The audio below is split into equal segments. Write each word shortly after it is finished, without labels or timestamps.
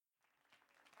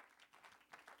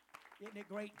Isn't it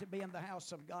great to be in the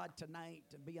house of God tonight,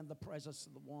 to be in the presence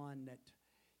of the one that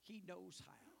He knows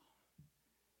how.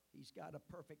 He's got a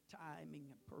perfect timing,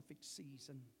 a perfect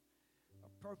season,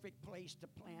 a perfect place to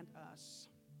plant us,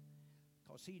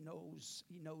 because He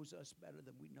knows us better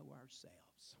than we know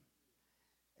ourselves.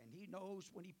 And He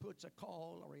knows when He puts a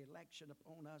call or election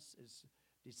upon us as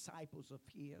disciples of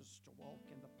His to walk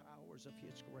in the powers of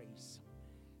His grace,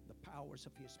 the powers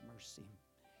of His mercy.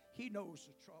 He knows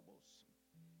the troubles.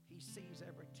 He sees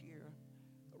every tear.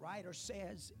 The writer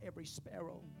says every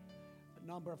sparrow, a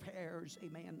number of hairs,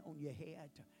 amen, on your head.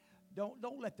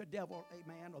 Don't let the devil,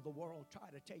 amen, or the world try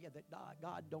to tell you that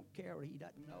God don't care or He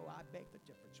doesn't know. I beg the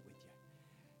difference with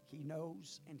you. He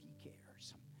knows and He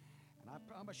cares. And I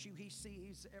promise you, He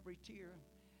sees every tear.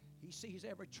 He sees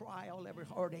every trial, every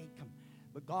heartache.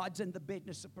 But God's in the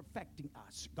business of perfecting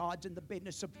us. God's in the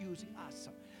business of using us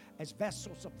as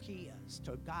vessels of His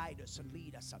to guide us and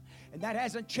lead us. And that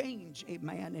hasn't changed,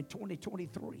 amen, in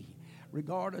 2023.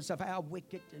 Regardless of how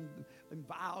wicked and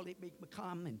vile it may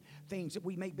become and things that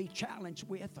we may be challenged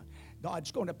with,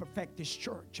 God's going to perfect His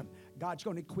church. God's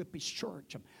going to equip His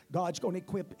church. God's going to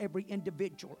equip every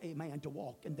individual, amen, to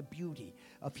walk in the beauty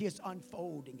of His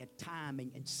unfolding and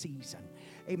timing and season.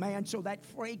 Amen. So that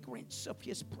fragrance of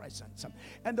His presence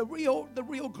and the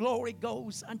real glory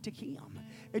goes unto Him.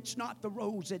 It's not the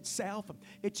rose itself.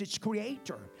 It's its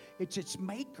creator. It's its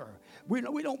maker. We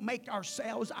don't make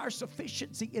ourselves. Our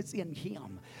sufficiency is in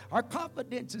Him. Our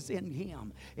confidence is in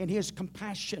Him, in His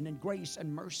compassion and grace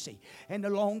and mercy and the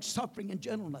long suffering and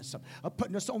gentleness of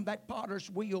putting us on that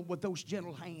potter's wheel with those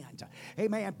gentle hands.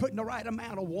 Amen. Putting the right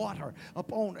amount of water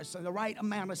upon us and the right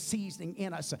amount of seasoning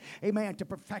in us. Amen. To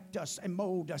perfect us and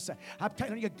mold us. I'm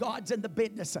telling you, God's in the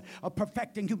business of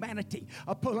perfecting humanity,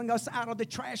 of pulling us out of the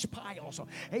trash piles.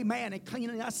 Amen. And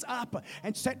cleaning us up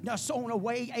and setting us on a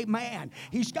way. Amen.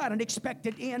 He's got an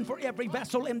expected end for every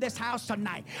vessel in this house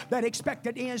tonight. That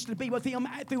expected end is to be with Him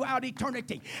throughout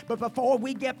eternity. But before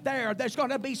we get there, there's going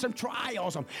to be some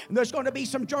trials and there's going to be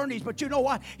some journeys. But you know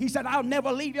what? He said, I'll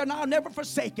never leave you and I'll never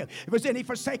forsake you. If there's any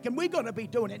forsaken, we're going to be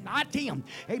doing it, not Him.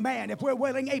 Amen. If we're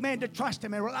willing, amen, to trust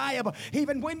Him and reliable,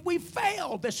 even when we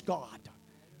fail, this God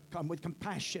come with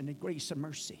compassion and grace and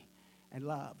mercy and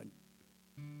love and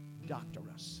doctor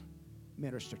us,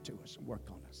 minister to us, and work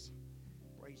on us.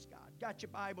 Praise God. Got your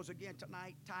Bibles again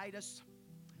tonight, Titus.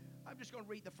 I'm just going to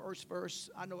read the first verse.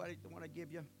 I know I didn't want to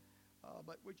give you,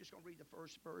 but we're just going to read the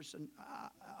first verse, and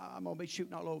I'm going to be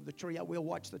shooting all over the tree. I will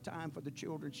watch the time for the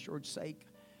children's church sake.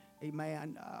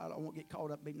 Amen. I won't get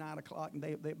caught up. Be 9 o'clock, and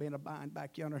they'll be in a bind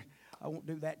back yonder. I won't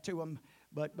do that to them.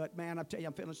 But man, I tell you,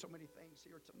 I'm feeling so many things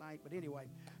here tonight. But anyway,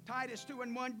 Titus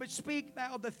 2:1. But speak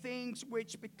thou the things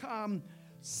which become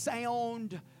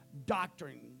sound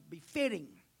doctrine, befitting,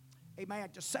 amen,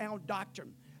 to sound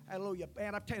doctrine. Hallelujah.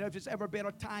 Man, I tell you, if there's ever been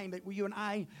a time that you and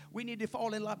I, we need to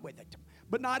fall in love with it.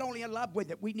 But not only in love with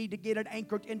it, we need to get it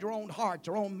anchored into our own hearts,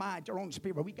 our own minds, our own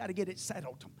spirit. We got to get it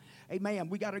settled. Amen.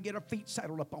 We got to get our feet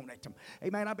settled upon it.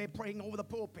 Amen. I've been praying over the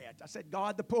pulpit. I said,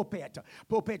 God, the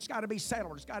pulpit's got to be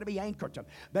settled. It's got to be anchored.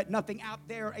 That nothing out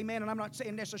there, amen. And I'm not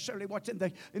saying necessarily what's in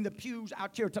the pews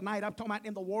out here tonight. I'm talking about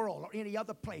in the world or any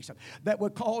other place that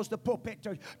would cause the pulpit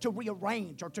to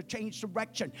rearrange or to change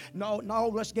direction. No,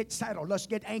 let's get settled. Let's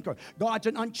get anchored. God's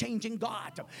an unchanging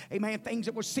God. Amen. Things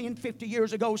that were sin 50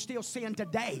 years ago still sin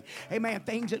today. Amen.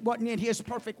 Things that wasn't in His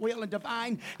perfect will and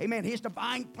divine. Amen. His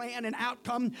divine plan and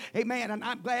outcome. Amen. And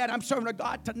I'm glad I'm serving a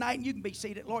God tonight. And you can be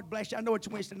seated. Lord bless you. I know it's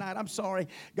Wednesday night. I'm sorry.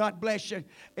 God bless you.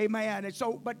 Amen. And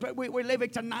so, but we're living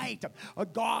tonight a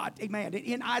God. Amen.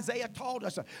 In Isaiah told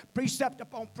us precept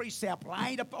upon precept,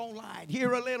 line upon line,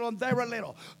 here a little and there a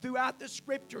little. Throughout the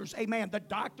scriptures, amen, the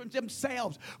doctrines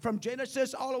themselves, from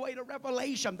Genesis all the way to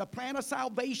Revelation, the plan of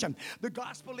salvation, the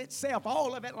gospel itself,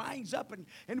 all of it lines up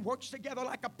and works together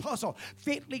like a puzzle,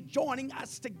 fitly joining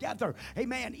us together.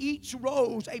 Amen. Each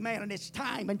rose, amen, in its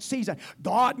time and season.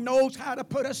 God knows how to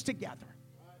put us together.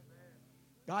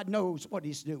 God knows what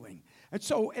He's doing. And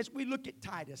so as we look at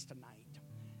Titus tonight,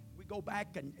 we go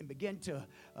back and begin to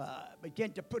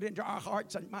put into our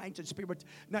hearts and minds and spirits.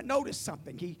 Now notice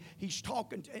something. He's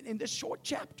talking in this short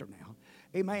chapter now.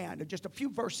 Amen. Just a few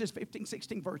verses, 15,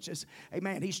 16 verses.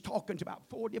 Amen. He's talking to about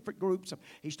 4 different groups.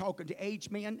 He's talking to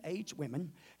aged men, aged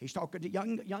women. He's talking to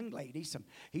young ladies.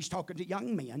 He's talking to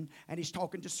young men. And he's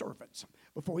talking to servants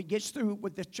before he gets through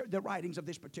with the writings of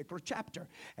this particular chapter.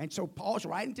 And so Paul's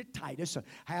writing to Titus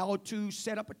how to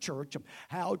set up a church,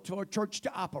 how for a church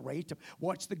to operate,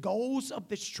 what's the goals of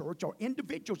this church or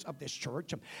individuals of this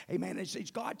church. Amen.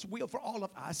 It's God's will for all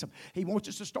of us. He wants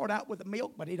us to start out with the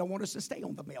milk, but He don't want us to stay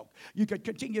on the milk. You could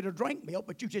continue to drink milk,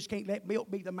 but you just can't let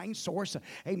milk be the main source,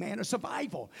 amen, of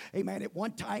survival. Amen. At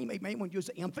one time, amen, when you was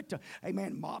an infant,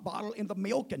 amen, bottle in the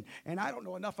milk, and I don't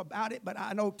know enough about it, but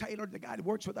I know Taylor, the guy that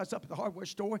works with us up at the hardware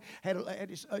store, had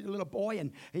his little boy,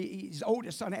 and his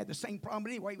oldest son had the same problem.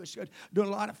 Anyway, he was doing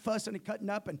a lot of fussing and cutting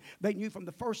up, and they knew from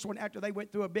the first one, after they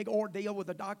went through a big ordeal with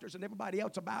the doctors and everybody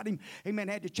else about him, amen,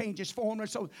 had to change his formula.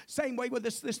 So same way with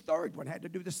this third one, had to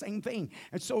do the same thing.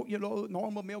 And so,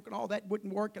 normal milk and all that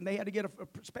wouldn't work, and they had to get a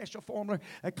special formula.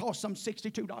 It cost some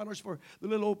 $62 for the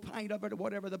little old pint of it or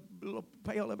whatever, the little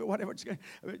pail of it, whatever.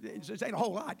 It ain't a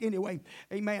whole lot anyway.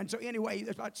 Amen. So anyway,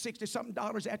 there's about $60-something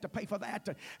they have to pay for that.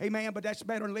 Amen. But that's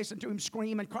better than listen to him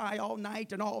scream and cry all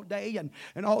night and all day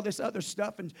and all this other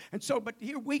stuff. And so, but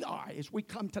here we are as we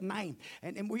come tonight.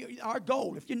 And our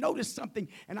goal, if you notice something,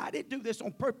 and I didn't do this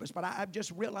on purpose, but I've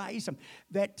just realized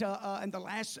that in the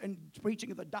last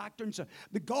preaching of the doctrines,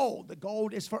 the goal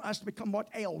is for us to become what?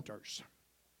 Elders.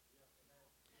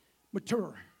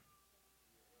 Mature.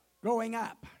 Growing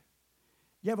up.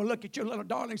 You ever look at your little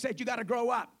darling and said, you got to grow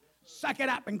up. Suck it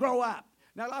up and grow up.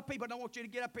 Now, a lot of people don't want you to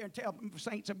get up here and tell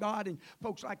saints of God and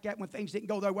folks like that when things didn't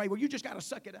go their way. Well, you just got to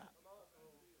suck it up.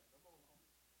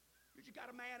 You just got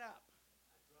to man up.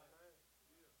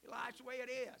 Life's the way it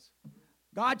is.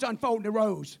 God's unfolding the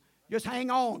rose. Just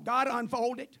hang on. God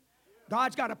unfolded it.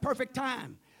 God's got a perfect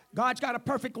time. God's got a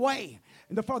perfect way.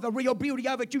 And for the real beauty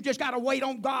of it, you just got to wait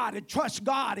on God and trust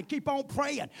God and keep on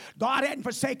praying. God hadn't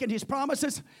forsaken his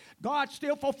promises. God's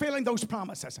still fulfilling those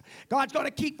promises. God's going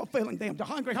to keep fulfilling them. The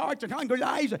hungry hearts and hungry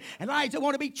lives and lives that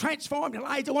want to be transformed and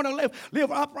lives that want to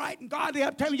live upright and godly.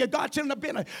 I'm telling you, God's in the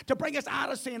business to bring us out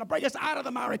of sin, to bring us out of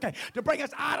the miry clay, to bring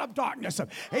us out of darkness.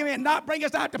 Amen. Not bring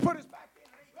us out to put us back.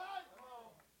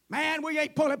 Man, we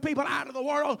ain't pulling people out of the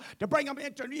world to bring them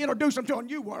into, introduce them to a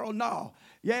new world. No.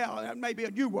 Yeah, that may be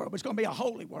a new world, but it's going to be a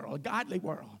holy world, a godly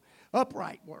world,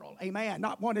 upright world. Amen.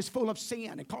 Not one that's full of sin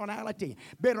and carnality,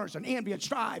 bitterness and envy and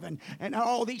strife and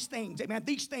all these things. Amen.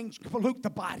 These things pollute the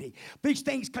body. These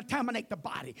things contaminate the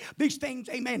body. These things,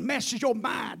 amen, messes your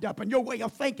mind up and your way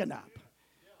of thinking up.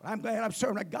 I'm glad I'm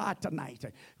serving a God tonight.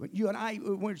 When you and I,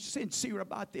 we're sincere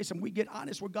about this and we get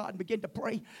honest with God and begin to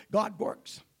pray, God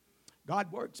works.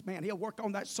 God works, man. He'll work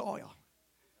on that soil.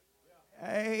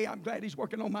 Hey, I'm glad he's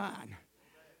working on mine.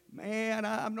 Man,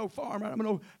 I'm no farmer. I'm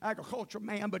no agriculture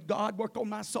man, but God worked on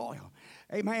my soil.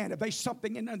 Amen. If there's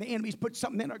something in there, the enemy's put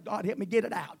something in there, God help me get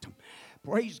it out.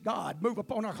 Praise God. Move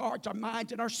upon our hearts, our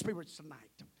minds, and our spirits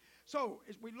tonight. So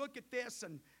as we look at this,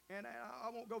 and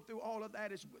I won't go through all of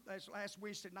that as last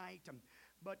week tonight,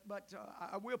 but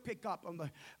I will pick up on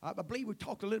I believe we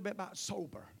talked a little bit about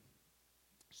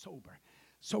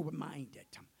sober-minded.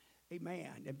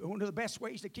 Amen. And one of the best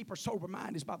ways to keep our sober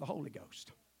mind is by the Holy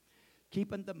Ghost.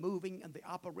 Keeping the moving and the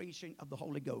operation of the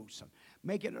Holy Ghost.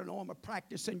 Make it a normal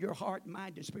practice in your heart,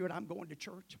 mind, and spirit. I'm going to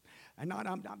church. And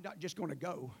I'm not just going to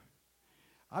go.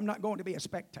 I'm not going to be a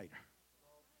spectator.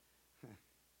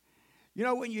 You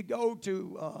know, when you go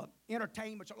to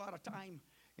entertainments a lot of time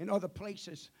in other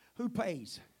places, who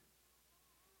pays?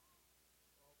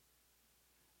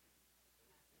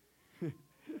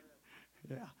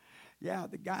 Yeah,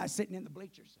 the guys sitting in the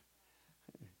bleachers.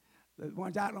 The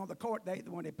ones out on the court, the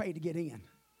one they pay to get in.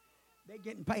 They're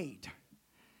getting paid.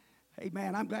 Hey,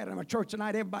 man, I'm glad I'm at church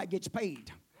tonight. Everybody gets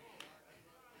paid.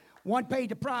 One paid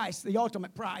the price, the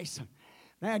ultimate price.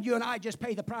 Man, you and I just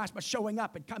pay the price by showing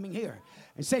up and coming here.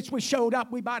 And since we showed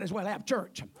up, we might as well have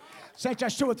church. Since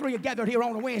there's 2 or 3 are gathered here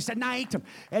on a Wednesday night,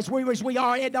 as we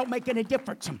are, it don't make any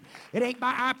difference. It ain't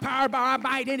by our power, by our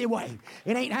might anyway.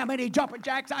 It ain't how many jumping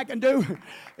jacks I can do.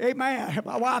 Amen.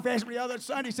 My wife asked me the other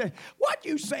Sunday, said, "What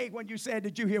you say when you said,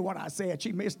 did you hear what I said?"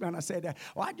 She missed me, and I said,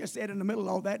 "Well, I just said in the middle of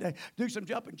all that, do some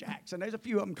jumping jacks." And there's a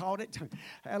few of them called it.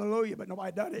 Hallelujah, but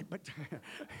nobody done it. But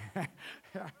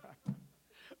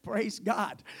praise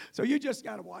God. So you just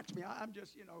got to watch me. I'm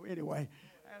just, anyway.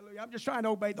 Hallelujah. I'm just trying to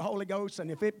obey the Holy Ghost, and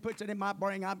if it puts it in my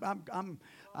brain, I'm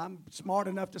smart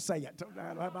enough to say it.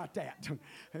 How about that?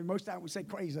 And most times we say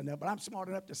crazy enough, but I'm smart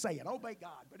enough to say it. Obey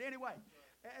God. But anyway,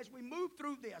 as we move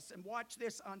through this and watch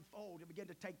this unfold and begin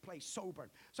to take place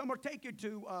sober. So I'm going to take you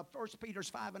to 1 Peter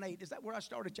 5:8. Is that where I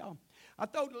started, y'all? I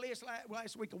thought the list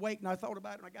last week awake, and I thought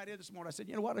about it when I got here this morning. I said,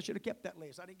 you know what? I should have kept that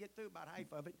list. I didn't get through about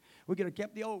half of it. We could have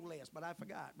kept the old list, but I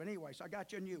forgot. But anyway, so I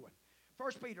got you a new one.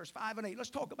 1 Peter 5:8.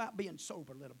 Let's talk about being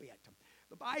sober a little bit.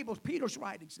 The Bible, Peter's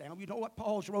writing down. You know what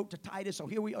Paul's wrote to Titus, so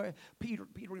here we are. Peter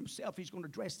himself, he's going to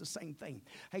address the same thing.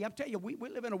 Hey, I'm telling you, we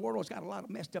live in a world that's got a lot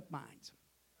of messed up minds.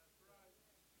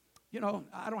 You know,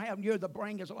 I don't have near the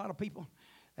brain as a lot of people.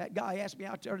 That guy asked me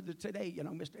out there today,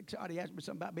 Mr. Exotic asked me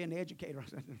something about being an educator. I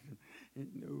said,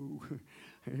 no,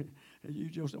 you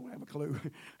just don't have a clue.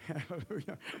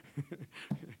 Hallelujah.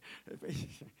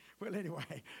 Well,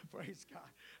 anyway, praise God.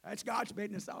 That's God's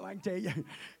business, all I can tell you.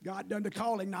 God done the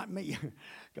calling, not me,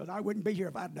 because I wouldn't be here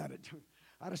if I'd done it.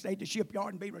 I'd have stayed at the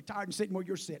shipyard and be retired and sitting where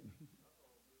you're sitting.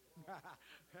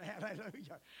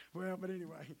 Hallelujah. Well, but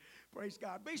anyway, praise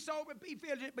God. Be sober, be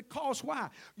vigilant, because why?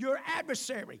 Your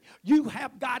adversary. You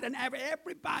have got an adversary.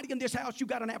 Everybody in this house, you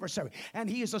got an adversary. And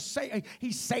he's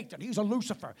Satan. He's a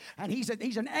Lucifer. And he's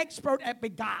an expert at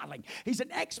beguiling. He's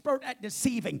an expert at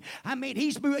deceiving. I mean,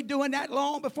 he's been doing that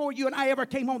long before you and I ever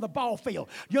came on the ball field.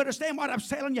 You understand what I'm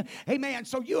telling you? Amen.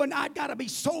 So you and I got to be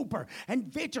sober and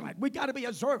vigilant. We got to be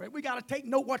observant. We got to take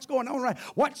note what's going on. Right?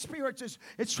 What spirits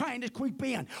is trying to creep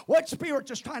in? What spirits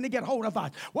is trying to get hold of us?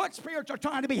 What spirits are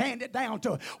trying to be handed down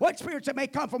to us? What spirits that may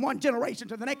come from one generation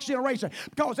to the next generation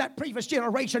because that previous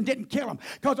generation didn't kill them,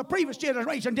 because the previous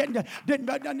generation didn't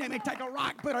take a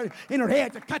rock, put it in their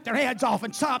heads and cut their heads off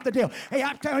and solve the deal. Hey,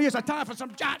 I'm telling you, it's a time for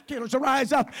some giant killers to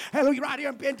rise up. Hallelujah, right here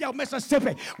in Benndale,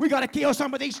 Mississippi. We got to kill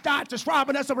some of these giants that's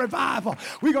robbing us of revival.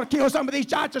 We got to kill some of these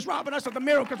giants that's robbing us of the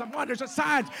miracles and wonders and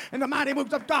signs and the mighty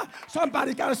moves of God.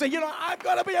 Somebody's got to say, I'm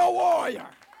going to be a warrior.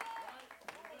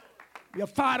 Be a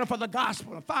fighter for the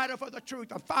gospel, a fighter for the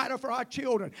truth, a fighter for our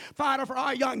children, a fighter for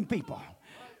our young people.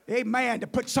 Amen. To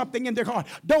put something in their heart.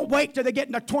 Don't wait till they get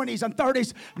in their 20s and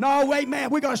 30s. No, amen.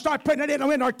 We're going to start putting it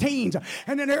in our teens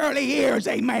and in the early years.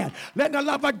 Amen. Let the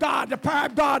love of God, the power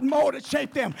of God mold and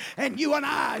shape them. And you and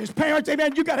I, as parents,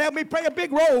 amen, you got to help me play a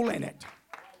big role in it.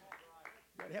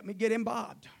 You got to help me get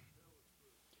involved.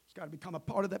 It's got to become a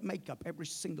part of that makeup every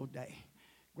single day.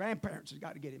 Grandparents has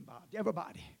got to get involved.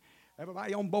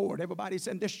 Everybody on board. Everybody's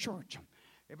in this church.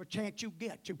 Every chance you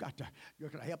get, you're going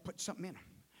to help put something in them.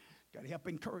 You've got to help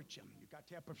encourage them. You've got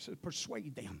to help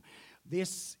persuade them.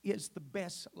 This is the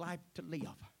best life to live.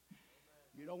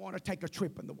 You don't want to take a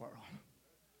trip in the world.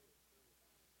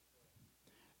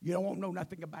 You don't want to know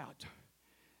nothing about.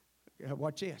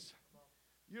 Watch this.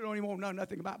 You don't even want to know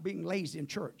nothing about being lazy in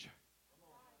church.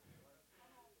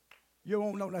 You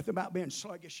won't know nothing about being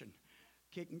sluggish and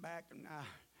kicking back and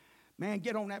man,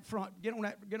 get on that front. Get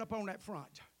up on that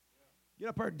front. Get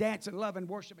up there dancing, loving,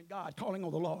 worshiping God, calling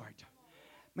on the Lord.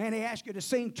 Man, they ask you to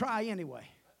sing, try anyway.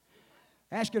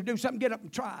 Ask you to do something, get up and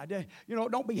try.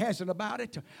 Don't be hesitant about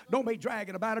it. Don't be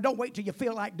dragging about it. Don't wait till you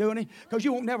feel like doing it, because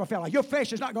you won't never feel like. Your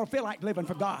flesh is not going to feel like living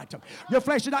for God. Your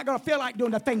flesh is not going to feel like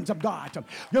doing the things of God.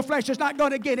 Your flesh is not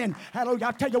going to get in. Hallelujah.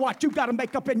 I'll tell you what, you've got to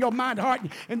make up in your mind and heart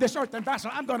in this earthen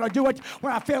vessel. I'm going to do it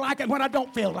when I feel like it, when I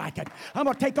don't feel like it. I'm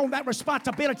going to take on that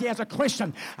responsibility as a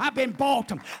Christian. I've been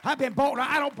bought. I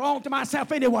don't belong to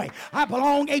myself anyway. I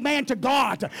belong, amen, to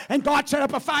God. And God set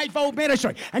up a fivefold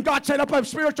ministry. And God set up a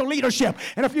spiritual leadership.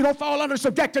 And if you don't fall under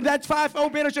subjection to that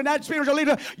fivefold ministry and that spiritual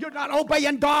leader, you're not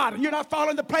obeying God. You're not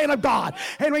following the plan of God.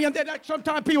 And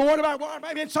sometimes people wonder about why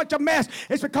I'm in such a mess.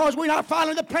 It's because we're not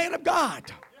following the plan of God.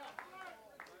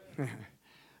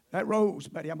 That rose,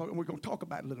 buddy, we're going to talk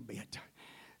about it a little bit.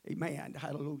 Amen.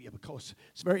 Hallelujah. Because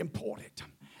it's very important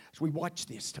as we watch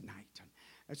this tonight.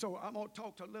 And so I'm going to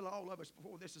talk to all of us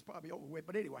before this is probably over with.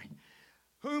 But anyway,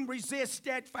 whom resist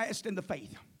steadfast in the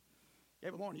faith.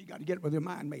 Every morning you got to get it with your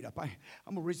mind made up. I'm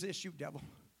going to resist you, devil.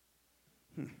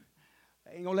 I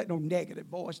ain't going to let no negative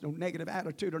voice, no negative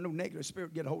attitude, or no negative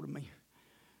spirit get a hold of me.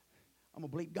 I'm going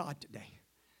to believe God today.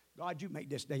 God, you made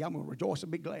this day. I'm going to rejoice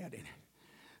and be glad in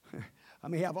it. I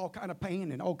may have all kind of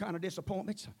pain and all kind of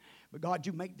disappointments, but God,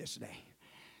 you made this day.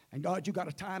 And God, you got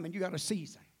a time and you got a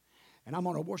season. And I'm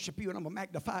going to worship you and I'm going to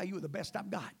magnify you the best I've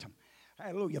got.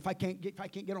 Hallelujah. If I can't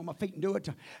get on my feet and do it,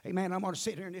 amen, I'm going to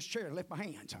sit here in this chair and lift my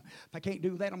hands. If I can't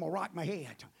do that, I'm going to rock my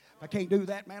head. If I can't do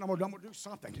that, man, I'm going to do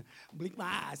something. Blink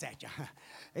my eyes at you.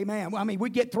 Amen. Well, I mean,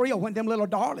 we get thrilled when them little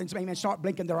darlings, amen, start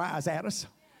blinking their eyes at us.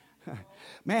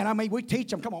 Man, I mean, we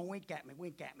teach them. Come on, wink at me.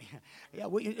 Yeah,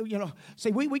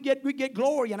 we get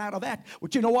glory out of that.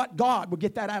 But you know what? God will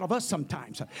get that out of us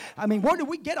sometimes. I mean, where do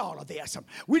we get all of this?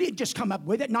 We didn't just come up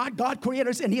with it. Not God created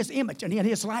us in His image and in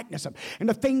His likeness. And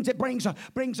the things that brings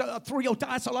a thrill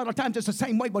to us, a lot of times it's the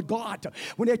same way with God.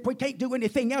 When we can't do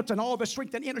anything else, and all the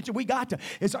strength and energy we got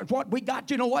is what we got.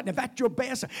 You know what? And if that's your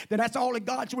best, then that's all that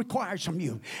God requires from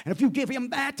you. And if you give Him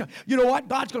that, you know what?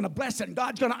 God's going to bless it, and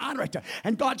God's going to honor it,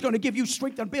 and God's going going to give you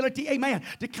strength and ability, amen,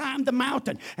 to climb the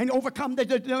mountain and overcome the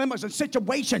dilemmas and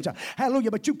situations.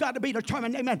 Hallelujah. But you've got to be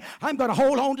determined, amen. I'm going to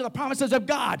hold on to the promises of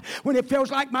God when it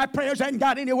feels like my prayers haven't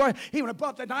got anywhere, even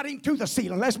above the, not even to the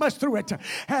ceiling. Let's bust through it.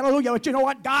 Hallelujah. But you know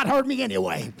what? God heard me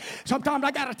anyway. Sometimes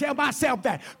I got to tell myself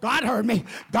that. God heard me.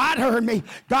 God heard me.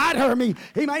 God heard me.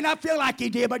 He may not feel like he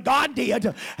did, but God did.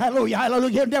 Hallelujah.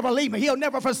 Hallelujah. He'll never leave me. He'll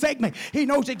never forsake me. He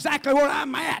knows exactly where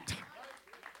I'm at.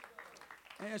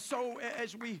 And so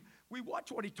as we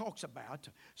watch what he talks about,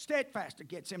 steadfast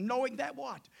against him, knowing that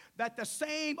what? That the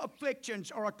same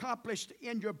afflictions are accomplished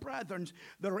in your brethren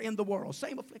that are in the world.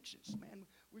 Same afflictions, man.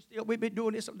 We've been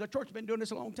doing this, the church has been doing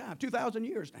this a long time, 2,000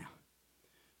 years now.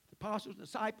 The apostles,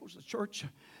 disciples, the church,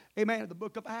 amen, the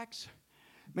book of Acts.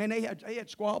 Man, they had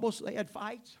squabbles, they had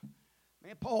fights.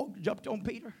 Man, Paul jumped on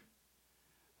Peter.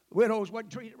 Widows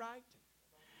wasn't treated right.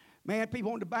 Man,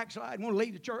 people on the backside want to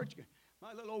leave the church.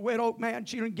 My little old widow, man,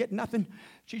 she didn't get nothing.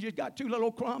 She just got 2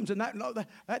 little crumbs, and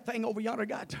that thing over yonder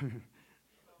got.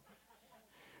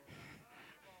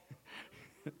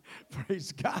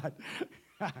 Praise God.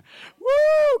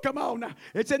 Woo! Come on now.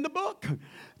 It's in the book.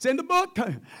 It's in the book.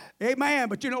 Amen.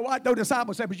 But you know what? The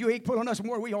disciples said, but you ain't pulling us from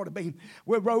where we ought to be.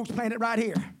 We're rose planted right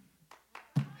here.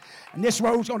 And this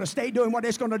rose going to stay doing what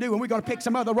it's going to do. And we're going to pick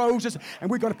some other roses, and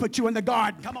we're going to put you in the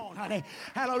garden. Come on, honey.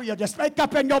 Hallelujah. Just make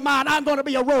up in your mind, I'm going to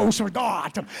be a rose for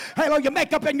God. Hallelujah.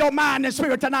 Make up in your mind and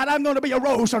spirit tonight, I'm going to be a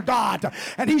rose for God.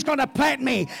 And he's going to plant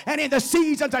me. And in the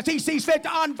seasons as he sees fit to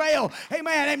unveil,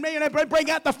 amen, and bring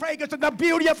out the fragrance and the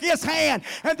beauty of his hand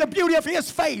and the beauty of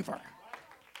his favor.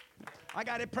 I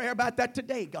got a prayer about that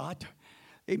today, God.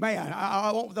 Amen.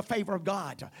 I want the favor of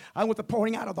God. I want the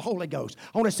pouring out of the Holy Ghost.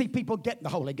 I want to see people getting the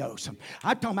Holy Ghost.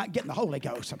 I'm talking about getting the Holy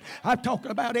Ghost. I'm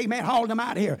talking about, amen, hauling them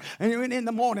out here. And in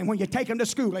the morning when you take them to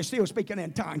school, they're still speaking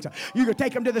in tongues. You can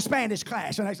take them to the Spanish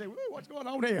class, and they say, what's going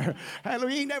on here?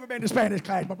 Hallelujah. He ain't never been to Spanish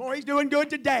class, but boy, he's doing good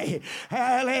today.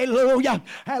 Hallelujah.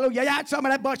 Hallelujah. That's some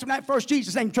of that bunch from that First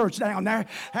Jesus name church down there.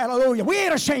 Hallelujah. We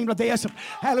ain't ashamed of this.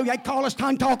 Hallelujah. They call us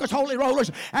tongue talkers, holy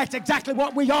rollers. That's exactly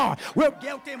what we are. We're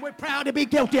guilty, and we're proud to be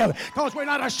guilty of it, because we're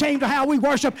not ashamed of how we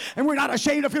worship, and we're not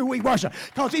ashamed of who we worship,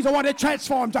 because he's the one that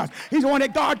transforms us. He's the one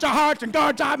that guards our hearts and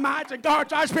guards our minds and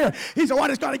guards our spirit. He's the one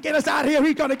that's going to get us out of here.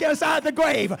 He's going to get us out of the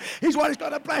grave. He's the one that's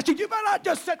going to bless you. You better not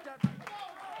just sit there.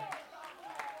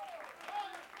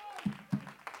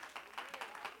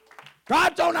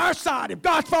 God's on our side. If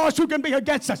God's for us, who can be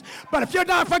against us? But if you're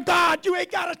not for God, you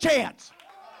ain't got a chance.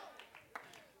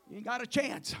 You ain't got a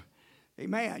chance.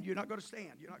 Amen. You're not going to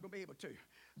stand. You're not going to be able to.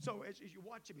 So as you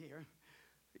watch him here,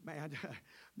 man,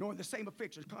 knowing the same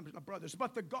afflictions comes to my brothers,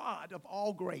 but the God of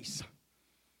all grace.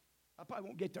 I probably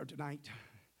won't get there tonight,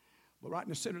 but right in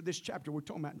the center of this chapter, we're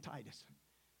talking about in Titus.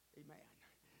 Amen.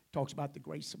 Talks about the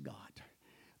grace of God.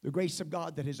 The grace of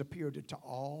God that has appeared to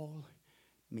all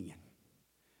men.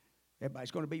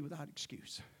 Everybody's going to be without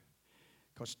excuse.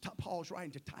 Because Paul's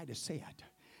writing to Titus said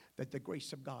that the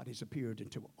grace of God has appeared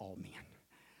unto all men.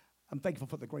 I'm thankful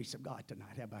for the grace of God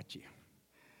tonight. How about you?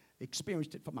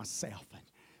 Experienced it for myself, and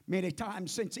many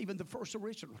times since even the first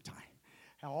original time,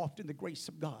 how often the grace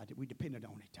of God that we depended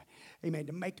on it, amen,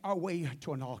 to make our way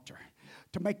to an altar,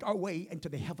 to make our way into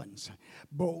the heavens,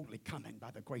 boldly coming by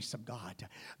the grace of God,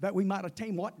 that we might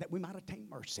attain what? That we might attain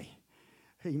mercy,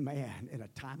 amen, in a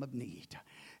time of need,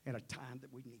 in a time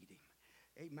that we need him,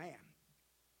 amen.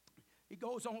 He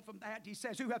goes on from that. He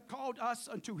says, who have called us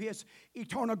unto his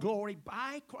eternal glory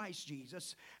by Christ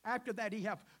Jesus. After that, he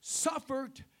have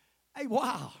suffered a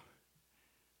while.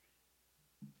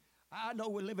 I know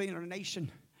we're living in a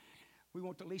nation, we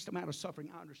want the least amount of suffering.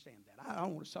 I understand that. I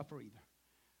don't want to suffer either.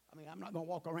 I mean, I'm not going to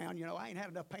walk around, I ain't had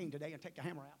enough pain today and take a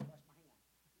hammer out and bust my hand.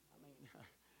 I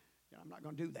mean, I'm not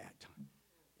going to do that.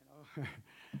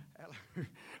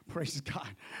 Praise God.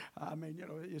 I mean,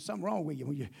 there's something wrong with you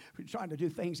when you're trying to do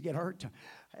things, get hurt.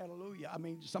 Hallelujah. I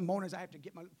mean, some mornings I have to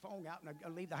get my phone out and I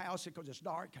leave the house because it's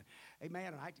dark. Amen.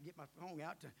 And I have to get my phone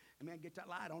out to, get that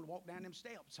light on to walk down them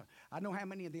steps. I know how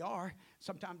many of they are.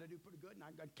 Sometimes I do pretty good and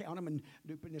I count them and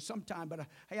do pretty sometime. But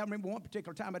hey, I remember one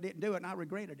particular time I didn't do it and I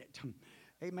regretted it.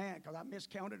 Amen. Because I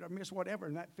miscounted or missed whatever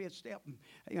in that fifth step.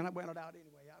 And I went it out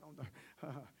anyway. I don't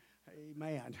know.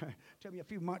 Amen. Took me a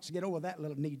few months to get over that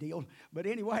little knee deal. But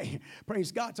anyway,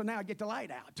 praise God. So now I get the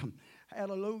light out.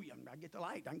 Hallelujah. I get the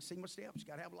light. I can see my steps. You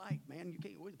got to have light, man. You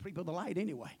can't. We're the people of the light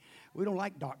anyway. We don't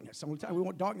like darkness. The only time we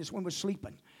want darkness when we're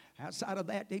sleeping. Outside of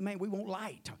that, amen, we want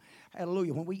light.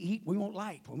 Hallelujah. When we eat, we want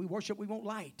light. When we worship, we want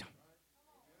light.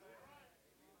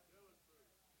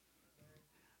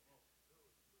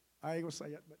 I ain't going to say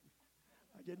it, but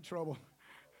I get in trouble.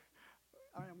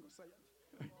 I am going to say it.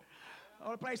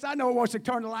 Only place I know wants to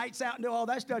turn the lights out and do all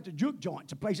that stuff to juke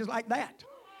joints and places like that.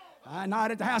 Not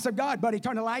at the house of God, buddy.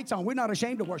 Turn the lights on. We're not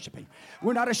ashamed to worship Him.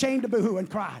 We're not ashamed to boo-hoo and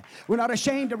cry. We're not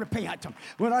ashamed to repent.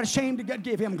 We're not ashamed to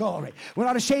give Him glory. We're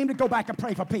not ashamed to go back and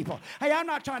pray for people. Hey, I'm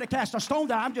not trying to cast a stone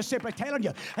down. I'm just simply telling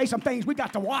you, hey, some things we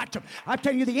got to watch. I'm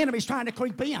telling you, the enemy's trying to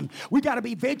creep in. We got to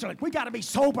be vigilant. We got to be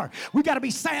sober. We got to be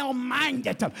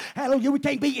sound-minded. Hallelujah. We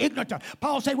can't be ignorant.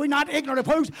 Paul said we're not ignorant of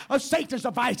whose? Of Satan's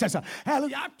devices.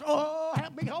 Hallelujah. Oh,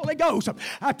 help me, Holy Ghost.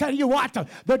 I'm telling you what,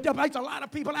 there's a lot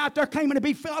of people out there claiming to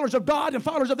be followers of God and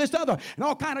followers of this other and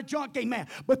all kind of junk, amen.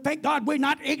 But thank God we're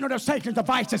not ignorant of Satan's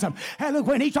devices. And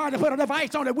when he tried to put a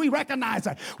device on it, we recognize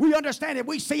it. We understand it.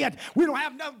 We see it. We don't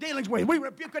have no dealings with it. We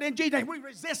rebuke it in Jesus' name. We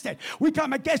resist it. We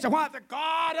come against it. Why? The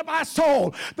God of my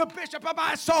soul, the bishop of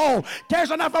my soul,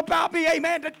 cares enough about me,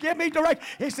 amen, to give me direction.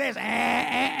 He says,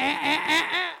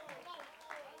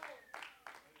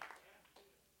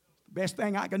 Best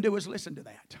thing I can do is listen to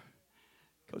that.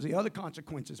 Because the other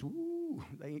consequences, woo,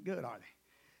 they ain't good, are they?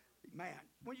 Man,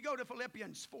 when you go to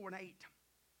Philippians 4 and 8,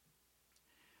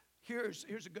 here's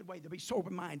a good way to be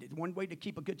sober-minded. One way to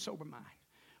keep a good sober mind.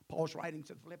 Paul's writing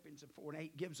to the Philippians in 4 and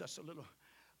 8 gives us a little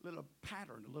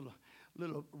pattern, a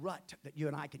little rut that you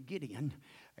and I can get in,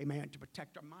 amen, to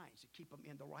protect our minds, to keep them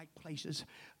in the right places,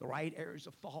 the right areas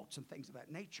of thoughts and things of that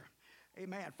nature.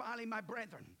 Amen. Finally, my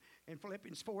brethren, in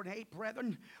Philippians 4 and 8,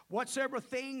 brethren, whatsoever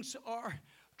things are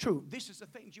true. This is the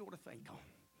things you ought to think on.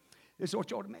 This is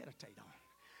what you ought to meditate on.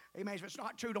 Amen. If it's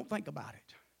not true, don't think about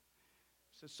it.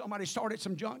 So somebody started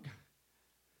some junk,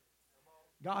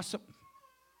 gossip,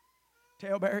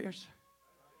 tail barriers.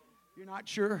 You're not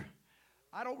sure.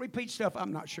 I don't repeat stuff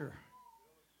I'm not sure.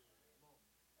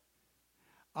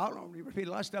 I don't repeat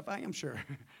a lot of stuff I am sure.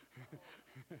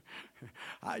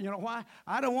 You know why?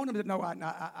 I don't want them to know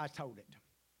I told it.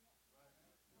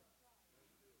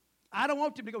 I don't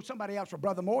want them to go somebody else, or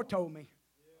Brother Moore told me.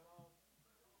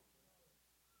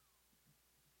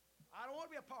 I don't want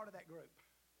to be a part of that group.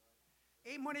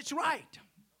 Even when it's right.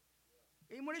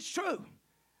 Even when it's true.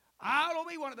 I don't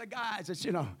be one of the guys that's,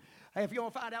 hey, if you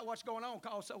want to find out what's going on,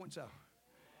 call so-and-so.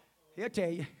 He'll tell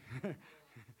you.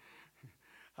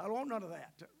 I don't want none of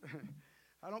that.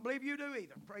 I don't believe you do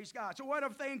either. Praise God. So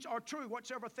whatever things are true,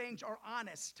 whatsoever things are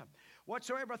honest,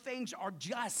 whatsoever things are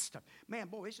just. Man,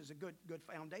 boy, this is a good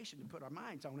foundation to put our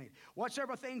minds on it.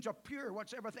 Whatsoever things are pure,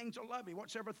 whatsoever things are lovely,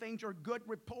 whatsoever things are good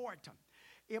report.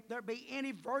 If there be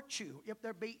any virtue, if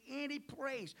there be any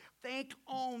praise, think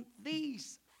on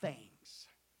these things.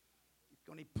 If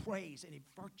you're going to praise, any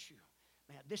virtue,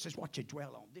 man, this is what you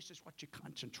dwell on. This is what you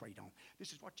concentrate on.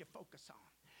 This is what you focus on.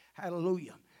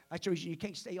 Hallelujah. That's the reason you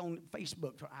can't stay on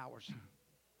Facebook for hours.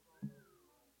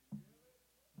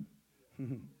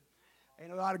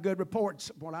 Ain't a lot of good reports,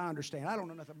 from what I understand. I don't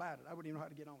know nothing about it. I wouldn't even know how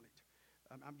to get on it.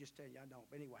 I'm just telling you, I don't.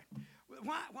 But anyway,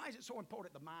 why is it so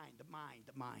important? The mind.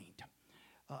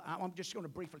 I'm just going to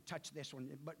briefly touch this one.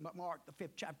 But Mark, the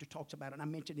 5th chapter, talks about it. And I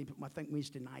mentioned it, I think,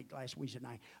 last Wednesday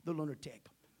night, the lunatic.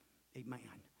 Amen.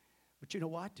 But you know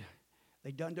what?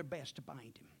 They done their best to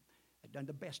bind him. They done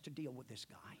their best to deal with this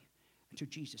guy until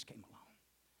Jesus came along.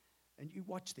 And you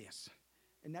watch this.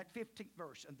 In that 15th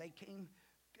verse, and they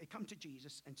come to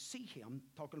Jesus and see him,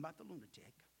 talking about the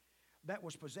lunatic, that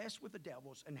was possessed with the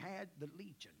devils and had the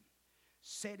legion,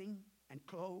 sitting and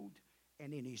clothed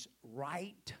and in his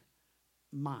right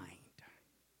mind.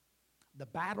 The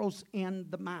battle's in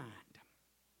the mind.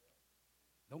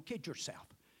 Don't kid yourself.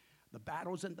 The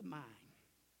battle's in the mind.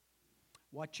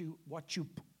 What you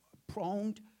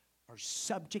prone or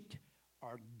subject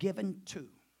or given to.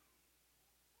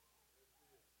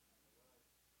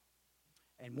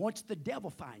 And once the devil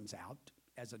finds out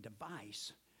as a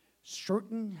device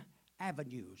certain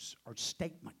avenues or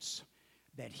statements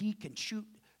that he can shoot,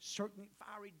 certain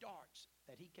fiery darts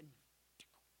that he can.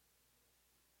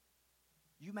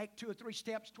 You make 2 or 3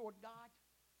 steps toward God,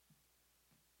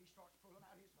 he starts pulling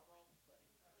out his wrong buddy.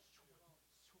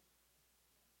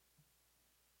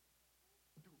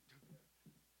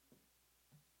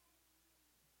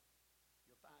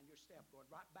 You'll find your step going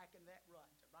right back in that rut,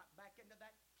 right back into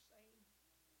that same.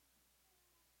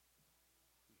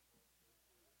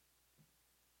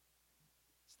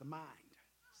 It's the mind.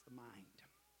 It's the mind.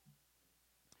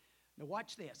 Now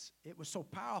watch this. It was so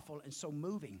powerful and so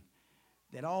moving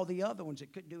that all the other ones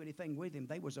that couldn't do anything with him,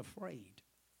 they was afraid.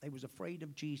 They was afraid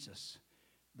of Jesus,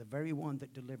 the very one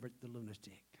that delivered the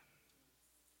lunatic.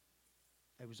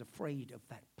 They was afraid of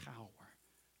that power,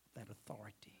 that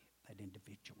authority, that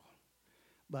individual.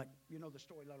 But you know the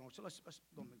story later on. So let's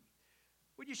go.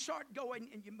 When you start going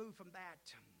and you move from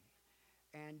that,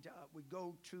 and we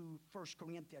go to 1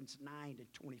 Corinthians 9 to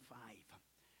 25.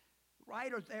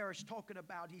 writer there is talking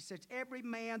about, he says, every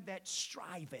man that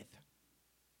striveth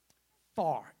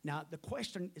for. Now, the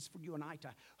question is for you and I,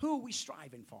 who are we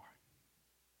striving for?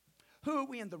 Who are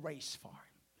we in the race for?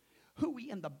 Who are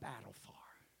we in the battle for?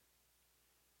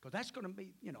 Because that's going to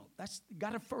be, that's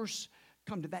got to first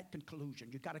come to that conclusion.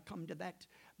 You've got to come to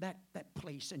that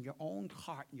place in your own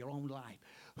heart, in your own life.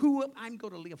 Who am I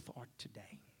going to live for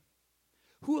today?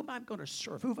 Who am I going to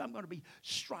serve? Who am I going to be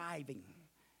striving,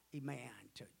 amen,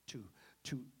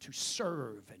 to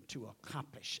serve and to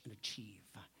accomplish and achieve?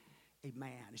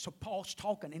 Amen. So Paul's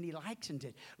talking, and he likens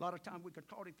it. A lot of times we could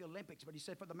call it the Olympics, but he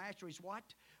said for the master is what?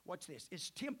 What's this?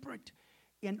 It's temperate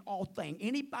in all things.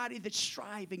 Anybody that's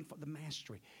striving for the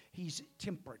mastery, he's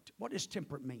temperate. What does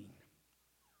temperate mean?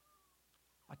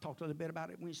 I talked a little bit about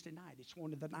it Wednesday night. It's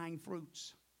one of the 9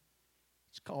 fruits.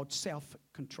 It's called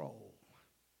self-control.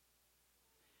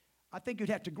 I think you'd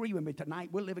have to agree with me tonight.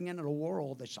 We're living in a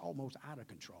world that's almost out of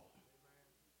control.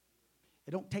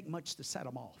 It don't take much to set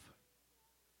them off.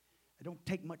 It don't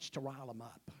take much to rile them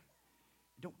up.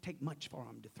 It don't take much for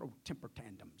them to throw temper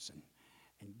tantrums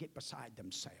and get beside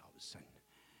themselves. And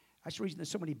that's the reason there's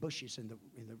so many bushes in the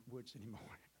woods anymore.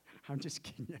 I'm just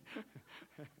kidding you.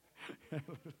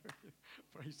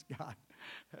 Praise God.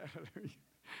 Hallelujah.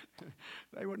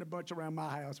 They wasn't a bunch around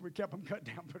my house. We kept them cut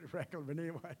down pretty regular, but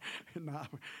anyway. No,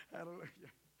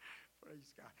 hallelujah.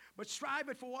 Praise God. But strive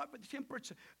it for what? But the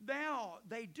temperance. Now,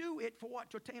 they do it for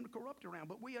what? To attain the corrupt around.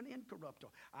 But we are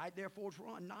incorruptible. I, therefore,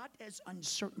 run not as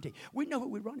uncertainty. We know who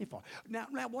we're running for. Now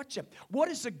watch it. What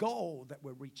is the goal that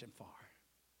we're reaching for?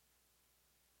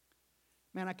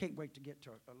 Man, I can't wait to get to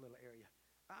a little area.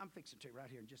 I'm fixing to right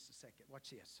here in just a second. Watch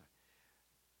this.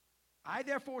 I,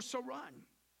 therefore, so run,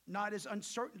 not as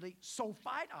uncertainly, so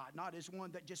fight I, not as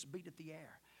one that just beateth the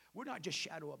air. We're not just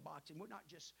shadow of boxing. We're not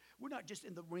just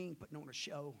in the ring putting on a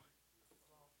show.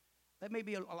 There may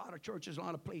be a lot of churches, a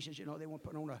lot of places, they want to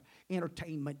put on an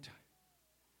entertainment.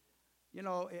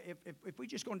 If we're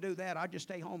just going to do that, I'll just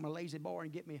stay home, a lazy boy,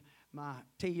 and get me my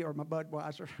tea or my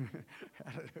Budweiser.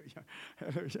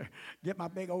 Hallelujah. Get my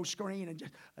big old screen and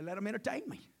just let them entertain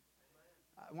me.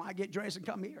 Why get dressed and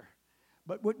come here?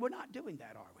 But we're not doing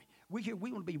that, are we?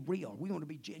 We want to be real. We want to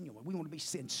be genuine. We want to be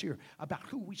sincere about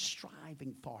who we're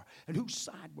striving for and whose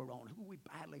side we're on, who we're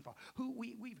battling for, who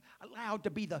we've allowed to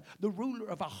be the ruler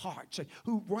of our hearts, and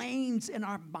who reigns in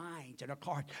our minds and our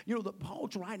heart.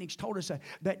 Paul's writings told us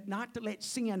that not to let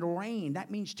sin reign.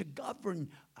 That means to govern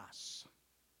us.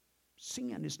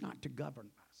 Sin is not to govern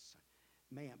us,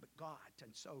 man, but God.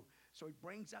 And so he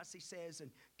brings us, he says, and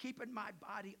keeping my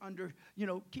body under.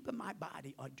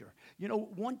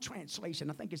 One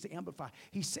translation, I think it's the Amplified,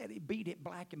 he said he beat it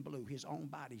black and blue, his own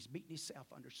body. He's beating himself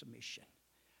under submission.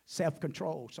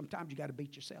 Self-control. Sometimes you got to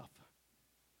beat yourself.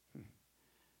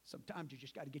 Sometimes you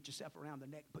just got to get yourself around the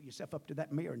neck, put yourself up to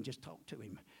that mirror and just talk to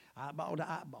him, eyeball to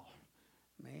eyeball.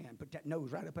 Man, put that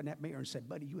nose right up in that mirror and said,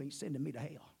 buddy, you ain't sending me to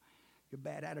hell. Your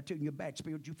bad attitude and your bad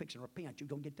spirit, you fixing to repent. You're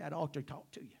going to get that altar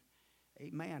talk to you.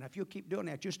 Amen. If you keep doing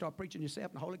that, you'll start preaching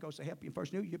yourself, and the Holy Ghost will help you.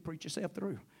 First you preach yourself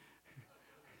through.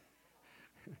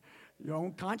 Your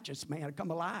own conscience, man, will come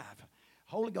alive.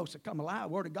 Holy Ghost will come alive.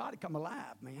 Word of God will come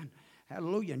alive, man.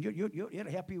 Hallelujah. And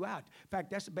it'll help you out. In fact,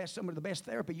 that's some of the best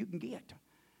therapy you can get.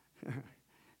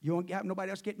 You won't have nobody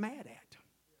else get mad at.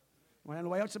 Well,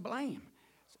 nobody else to blame.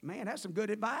 Man, that's some good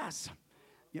advice.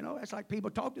 That's like people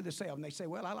talk to themselves, and they say,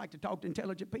 well, I like to talk to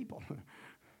intelligent people.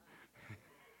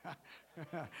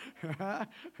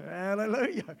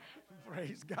 Hallelujah.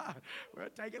 Praise God. Well,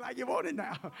 take it like you want it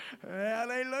now.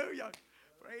 Hallelujah.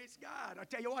 Praise God. I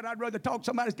tell you what, I'd rather talk to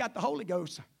somebody that's got the Holy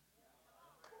Ghost.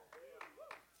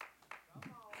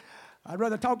 I'd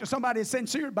rather talk to somebody that's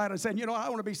sincere about it and saying, I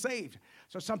want to be saved.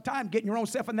 So sometimes getting your own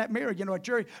self in that mirror,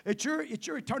 it's your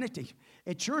eternity.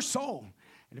 It's your soul.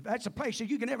 And if that's a place that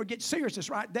you can ever get serious, it's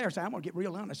right there. So I'm going to get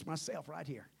real honest myself right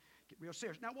here. Get real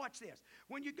serious. Now watch this.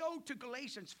 When you go to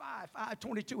Galatians 5,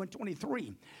 22 and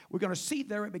 23, we're going to see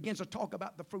there it begins to talk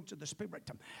about the fruits of the Spirit.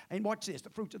 And watch this. The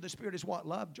fruits of the Spirit is what?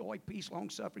 Love, joy, peace,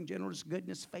 long-suffering, gentleness,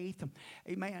 goodness, faith.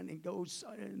 Amen. And goes,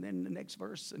 and then the next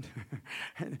verse,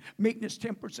 and meekness,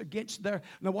 temperance against their.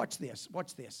 Now watch this.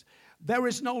 Watch this. There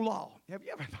is no law. Have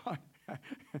you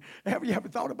ever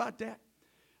thought about that?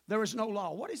 There is no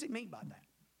law. What does it mean by that?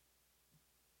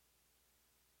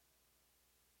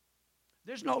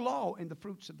 There's no law in the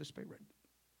fruits of the Spirit.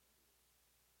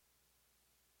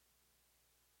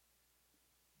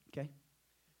 Okay?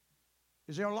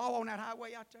 Is there a law on that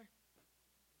highway out there?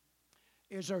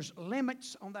 Is there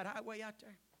limits on that highway out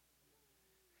there?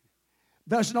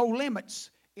 There's no limits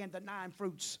in the 9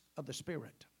 fruits of the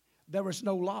Spirit. There is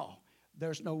no law.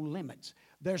 There's no limits.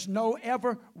 There's no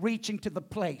ever reaching to the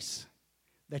place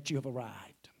that you have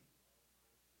arrived.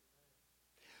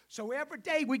 So every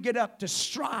day we get up to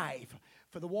strive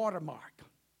for the watermark.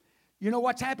 You know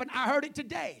what's happened? I heard it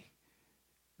today.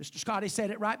 Mr. Scotty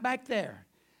said it right back there.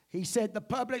 He said the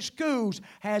public schools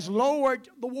has lowered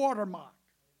the watermark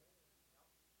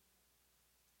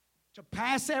to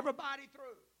pass everybody through.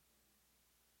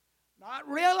 Not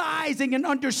realizing and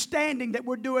understanding that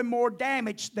we're doing more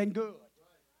damage than good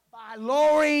by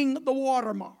lowering the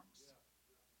watermarks.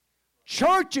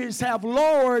 Churches have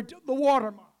lowered the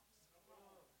watermarks.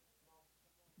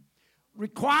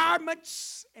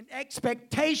 Requirements and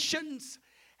expectations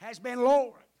has been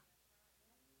lowered.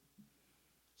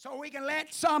 So we can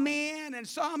let some in and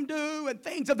some do and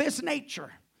things of this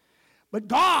nature. But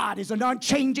God is an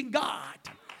unchanging God.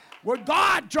 Where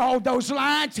God drew those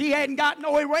lines, He hadn't got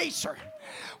no eraser.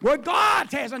 Where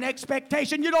God has an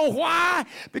expectation, you know why?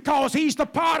 Because He's the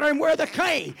potter and we're the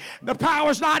clay. The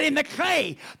power's not in the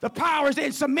clay. The power's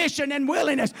in submission and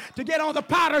willingness to get on the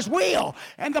potter's wheel.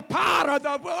 And the potter,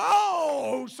 the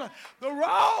rose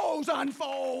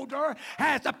unfolder,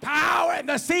 has the power and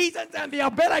the seasons and the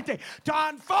ability to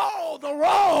unfold the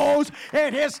rose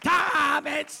in His time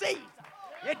and season.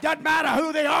 It doesn't matter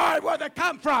who they are and where they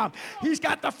come from. He's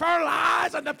got the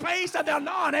fertilizer and the pace and the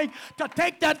anointing to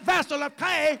take that vessel of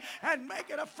clay and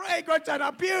make it a fragrance and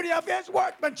a beauty of His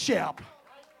workmanship.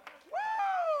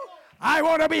 Woo! I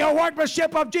want to be a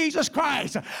workmanship of Jesus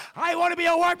Christ. I want to be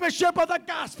a workmanship of the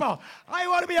gospel. I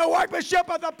want to be a workmanship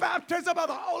of the baptism of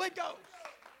the Holy Ghost.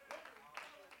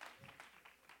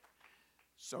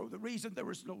 So the reason there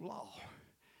is no law,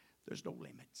 there's no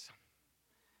limits.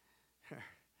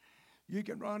 You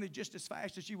can run it just as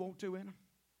fast as you want to in them.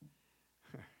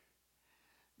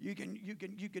 You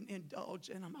can indulge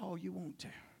in them all you want to.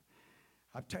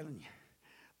 I'm telling you,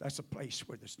 that's a place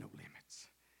where there's no limits.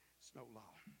 There's no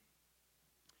law.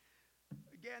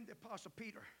 Again, the Apostle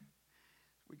Peter,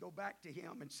 we go back to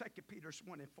him in 2 Peter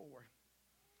 1 and 4.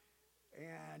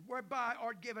 And whereby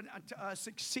are given unto us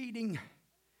exceeding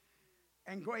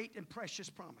and great and precious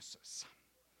promises.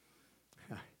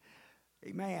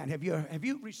 Amen. Have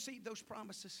you received those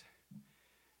promises?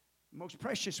 The most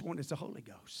precious one is the Holy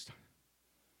Ghost.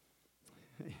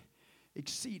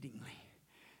 Exceedingly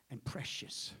and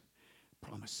precious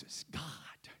promises. God.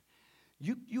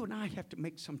 You and I have to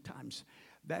make sometimes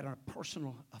that our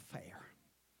personal affair,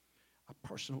 a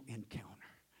personal encounter.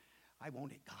 I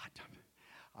want it, God.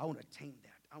 I want to attain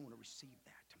that. I want to receive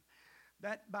that.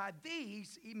 That by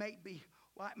these he might be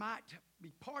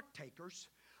partakers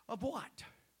of what?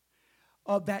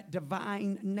 Of that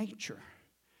divine nature.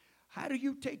 How do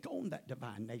you take on that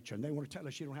divine nature? And they want to tell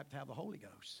us you don't have to have the Holy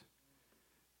Ghost.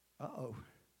 Uh-oh.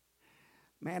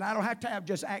 Man, I don't have to have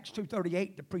just Acts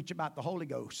 2:38 to preach about the Holy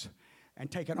Ghost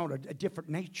and taking on a different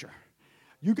nature.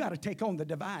 You got to take on the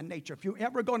divine nature. If you're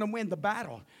ever going to win the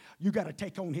battle, you got to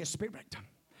take on His Spirit.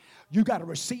 You got to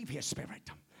receive His Spirit.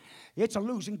 It's a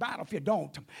losing battle if you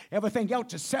don't. Everything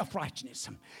else is self-righteousness.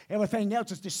 Everything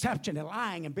else is deception and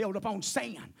lying and built upon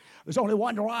sin. There's only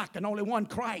one rock and only one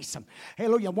Christ.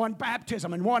 Hallelujah. One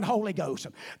baptism and one Holy Ghost.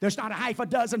 There's not a half a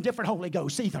dozen different Holy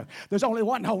Ghosts either. There's only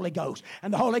one Holy Ghost.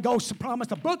 And the Holy Ghost promise,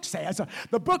 the book says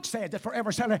that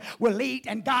forever will lead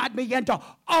and guide me into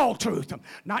all truth.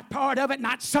 Not part of it,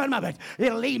 not some of it.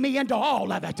 It'll lead me into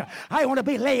all of it. I want to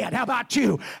be led. How about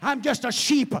you? I'm just a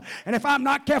sheep. And if I'm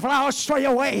not careful, I'll stray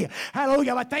away.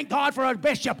 Hallelujah. But thank God for a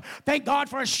bishop. Thank God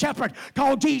for a shepherd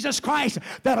called Jesus Christ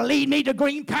that'll lead me to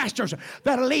green pastures,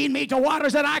 that'll lead me to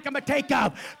waters that I can partake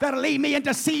of, that'll lead me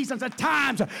into seasons and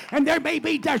times. And there may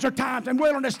be desert times and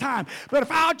wilderness time. But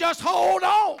if I'll just hold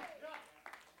on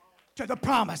to the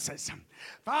promises,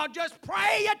 if I'll just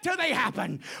pray until they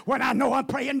happen, when I know I'm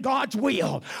praying God's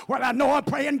will, when I know I'm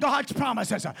praying God's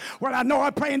promises, when I know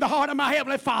I'm praying the heart of my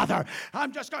Heavenly Father,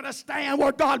 I'm just going to stand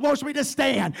where God wants me to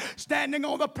stand, standing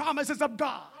on the promises of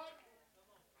God.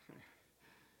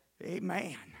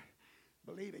 Amen.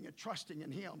 Believing and trusting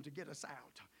in Him to get us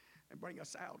out and bring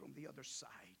us out on the other side.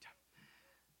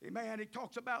 Amen. It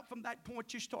talks about from that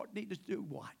point you start needing to do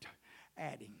what?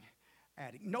 Adding.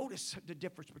 Notice the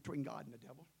difference between God and the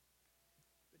devil.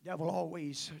 The devil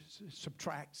always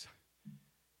subtracts.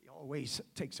 He always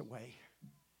takes away.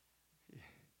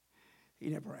 He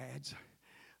never adds.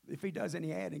 If he does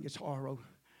any adding, it's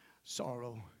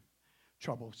sorrow,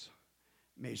 troubles,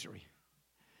 misery,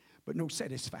 but no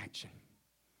satisfaction.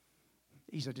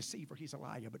 He's a deceiver. He's a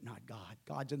liar, but not God.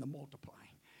 God's in the multiplying.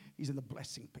 He's in the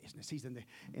blessing business. He's in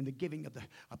the giving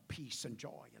of peace and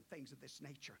joy and things of this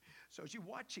nature. So as you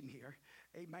watch him here,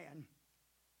 amen,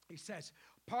 He says,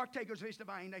 partakers of his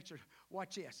divine nature.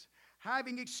 Watch this.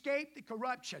 Having escaped the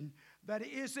corruption that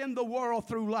is in the world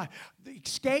through lust.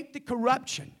 Escape the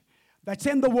corruption that's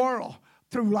in the world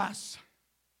through lust.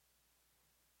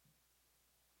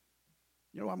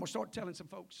 You know, I'm going to start telling some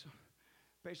folks,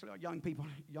 especially our young people,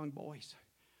 young boys,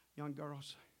 young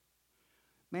girls.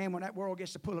 Man, when that world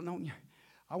gets to pulling on you,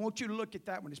 I want you to look at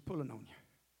that when it's pulling on you.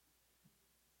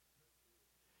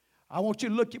 I want you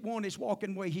to look at one that's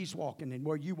walking the way he's walking and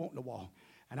where you want to walk.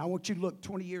 And I want you to look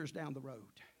 20 years down the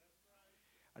road.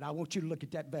 And I want you to look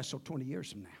at that vessel 20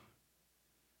 years from now.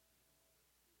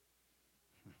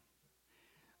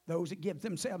 Those that give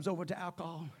themselves over to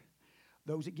alcohol,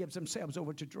 those that give themselves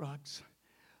over to drugs,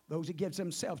 those that give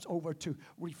themselves over to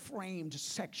reframed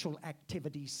sexual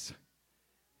activities.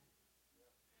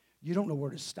 You don't know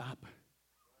where to stop.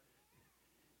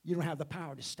 You don't have the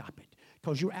power to stop it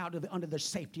because you're under the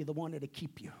safety of the one that'll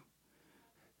keep you,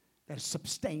 that'll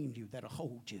sustain you, that'll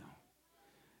hold you.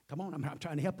 Come on, I'm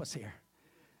trying to help us here.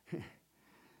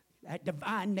 That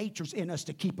divine nature's in us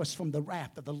to keep us from the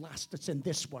wrath of the lust that's in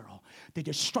this world, the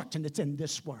destruction that's in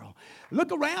this world.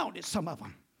 Look around at some of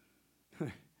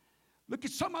them. Look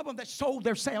at some of them that sold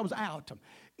themselves out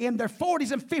in their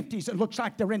 40s and 50s. It looks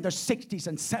like they're in their 60s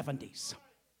and 70s.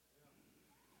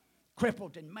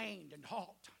 Crippled and maimed and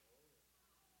halt.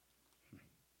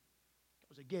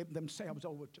 Because they gave themselves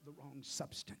over to the wrong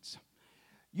substance.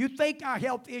 You think our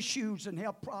health issues and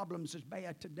health problems is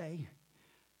bad today?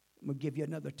 I'm going to give you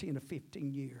another 10 or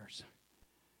 15 years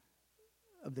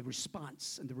of the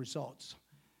response and the results.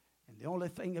 And the only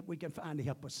thing that we can find to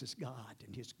help us is God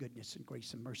and His goodness and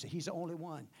grace and mercy. He's the only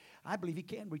one. I believe He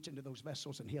can reach into those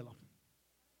vessels and heal them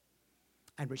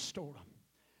and restore them.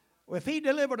 Well, if He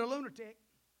delivered a lunatic,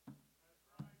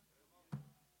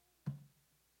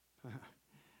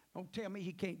 don't tell me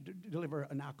He can't deliver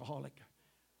an alcoholic.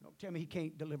 Don't tell me He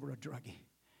can't deliver a druggie.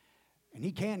 And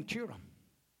He can cure them.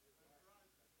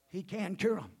 He can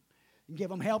cure them. And give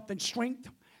them health and strength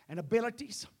and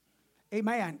abilities.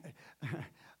 Amen.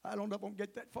 I don't know if I'm going to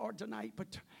get that far tonight,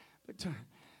 but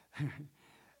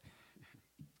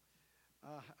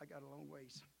I got a long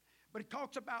ways. But it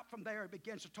talks about from there, it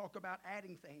begins to talk about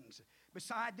adding things.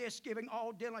 Beside this, giving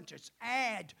all diligence,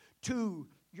 add to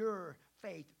your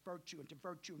faith, virtue, and to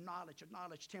virtue, knowledge, and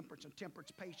knowledge, temperance, and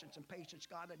temperance, patience, and patience,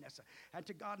 godliness, and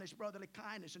to godliness, brotherly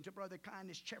kindness, and to brotherly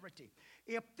kindness, charity.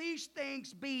 If these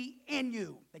things be in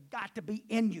you, they got to be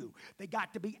in you. They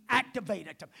got to be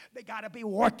activated. They got to be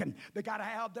working. They got to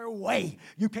have their way.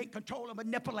 You can't control them,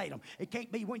 manipulate them. It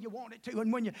can't be when you want it to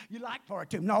and when you like for it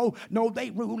to. No,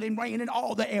 they rule and reign in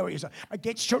all the areas.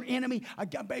 Against your enemy,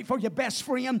 for your best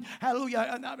friend.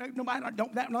 Hallelujah. No matter,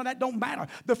 that don't matter.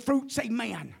 The fruits,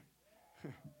 amen.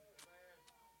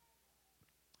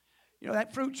 You know,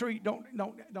 that fruit tree don't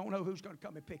know who's going to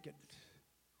come and pick it.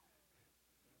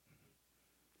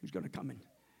 Who's going to come in.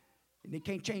 And he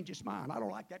can't change his mind. I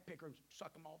don't like that picker and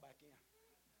suck them all back in.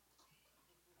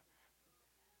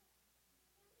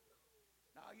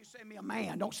 No, you send me a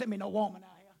man. Don't send me no woman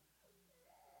out here.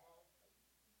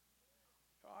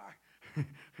 All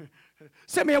right.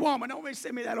 Send me a woman. Don't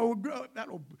send me that old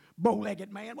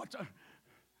bow-legged man. What's a...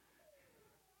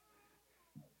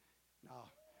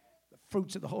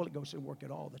 Fruits of the Holy Ghost will work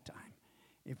it all the time.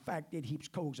 In fact, it heaps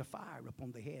coals of fire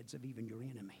upon the heads of even your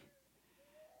enemy.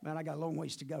 Man, I got a long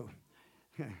ways to go.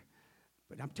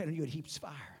 But I'm telling you, it heaps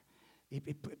fire.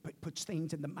 It puts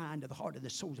things in the mind, of the heart, of the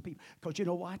souls of people. Because you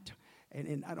know what?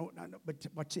 And I don't know, but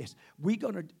watch this.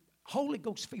 Holy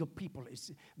Ghost-filled people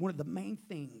is one of the main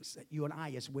things that you and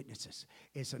I as witnesses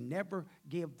is to never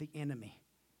give the enemy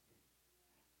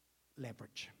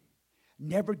leverage.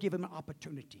 Never give him an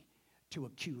opportunity to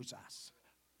accuse us.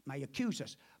 May accuse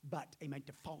us, but amen,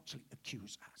 to falsely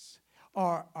accuse us.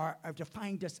 Or to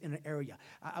find us in an area.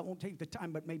 I won't take the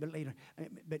time, but maybe later.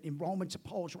 But in Romans,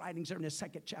 Paul's writings there in the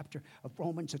 2nd chapter of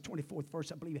Romans, the 24th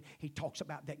verse, I believe, he talks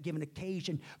about that, giving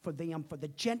occasion for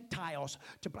the Gentiles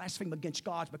to blaspheme against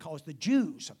God because the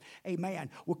Jews, amen,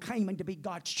 were claiming to be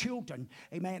God's children,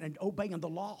 amen, and obeying the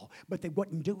law, but they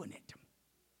wasn't doing it.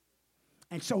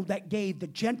 And so that gave the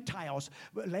Gentiles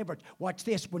leverage. Watch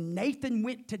this. When Nathan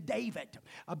went to David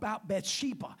about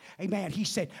Bathsheba, amen, he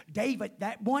said, David,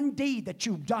 that one deed that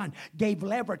you've done gave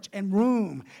leverage and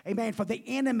room, amen, for the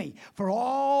enemy, for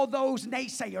all those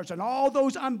naysayers and all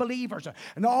those unbelievers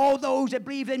and all those that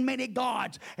believe in many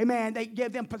gods, amen, they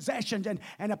give them possessions and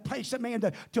a place, amen,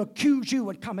 to accuse you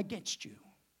and come against you.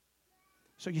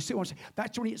 So you see what I'm saying?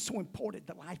 That's when it's so important,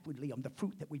 the life we live, the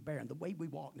fruit that we bear, and the way we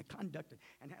walk, and the conduct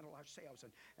and handle ourselves.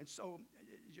 And so,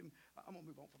 I'm going to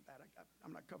move on from that.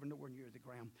 I'm not covering nowhere near the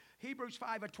ground. Hebrews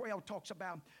 5:12 talks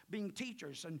about being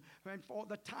teachers, and for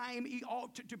the time ye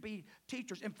ought to be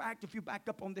teachers. In fact, if you back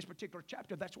up on this particular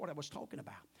chapter, that's what I was talking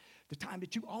about. The time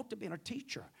that you ought to be a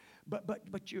teacher,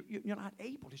 but you're not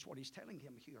able, is what he's telling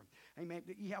him here. Amen.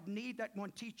 You have need that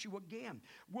one teach you again.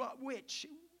 Which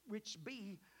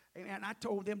be... And I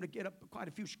told them to get up quite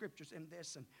a few scriptures in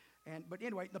this. But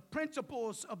anyway, the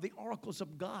principles of the oracles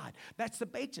of God. That's the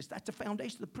basis. That's the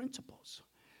foundation of the principles.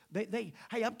 Hey,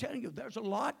 I'm telling you, there's a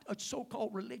lot of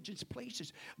so-called religious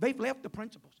places. They've left the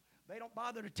principles. They don't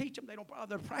bother to teach them. They don't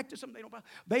bother to practice them.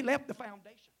 They left the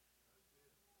foundation.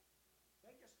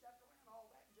 They just step around all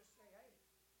that and just say, hey,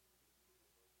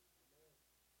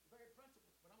 the very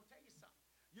principles. But I'm going to tell you something.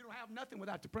 You don't have nothing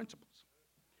without the principles,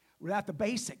 without the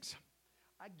basics.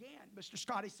 Again, Mr.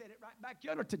 Scotty said it right back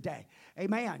yonder today.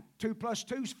 Amen. 2 +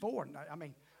 2 is 4. I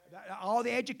mean, all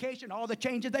the education, all the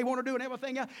changes they want to do and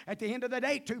everything else, at the end of the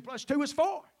day, 2 + 2 is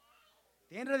 4. At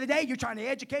the end of the day, you're trying to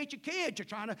educate your kids. You're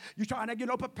trying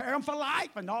to prepare them for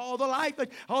life and all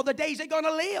the days they're going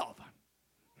to live.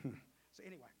 So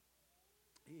anyway,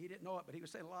 he didn't know it, but he was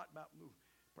saying a lot about,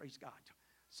 praise God.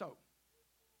 So,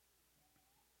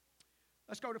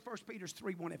 let's go to 1 Peter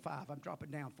 3:1 and 5. I'm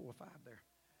dropping down 4 or 5 there.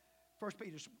 1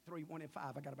 Peter 3:1 and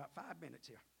 5. I got about 5 minutes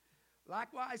here.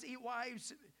 Likewise, ye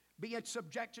wives, be in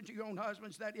subjection to your own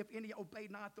husbands, that if any obey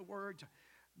not the word,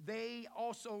 they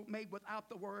also may without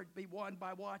the word be won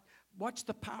by what? What's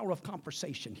the power of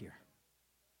conversation here?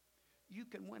 You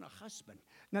can win a husband.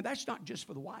 Now, that's not just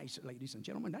for the wives, ladies and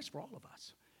gentlemen. That's for all of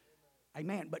us.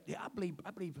 Amen. But I believe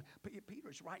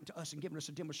Peter is writing to us and giving us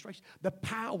a demonstration. The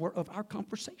power of our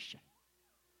conversation.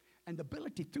 And the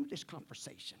ability through this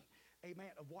conversation,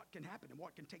 amen, of what can happen and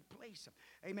what can take place.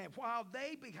 Amen. While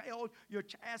they beheld your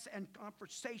chaste and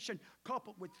conversation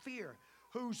coupled with fear,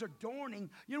 whose adorning,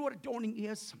 you know what adorning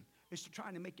is? It's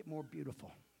trying to make it more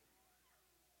beautiful.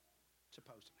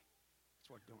 Supposedly. That's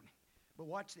what adorning. But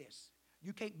watch this.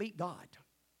 You can't beat God.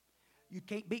 You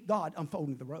can't beat God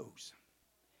unfolding the rose.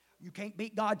 You can't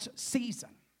beat God's season.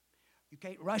 You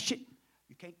can't rush it.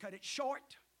 You can't cut it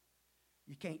short.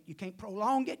 You can't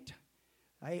prolong it.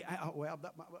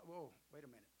 Whoa, wait a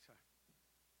minute.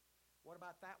 What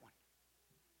about that one?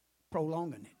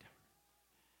 Prolonging it.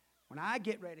 When I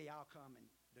get ready, I'll come and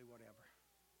do whatever.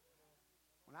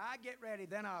 When I get ready,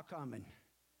 then I'll come and...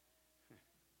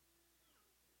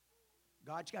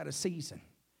 God's got a season.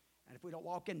 And if we don't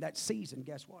walk in that season,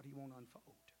 guess what? He won't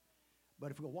unfold.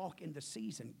 But if we walk in the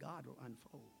season, God will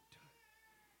unfold.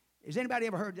 Has anybody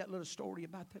ever heard that little story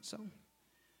about that song?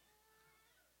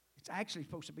 It's actually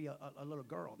supposed to be a little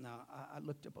girl. Now, I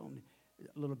looked up on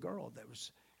a little girl that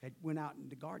had went out in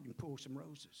the garden and pulled some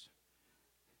roses.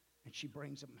 And she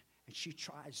brings them, and she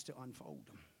tries to unfold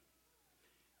them.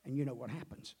 And you know what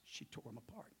happens? She tore them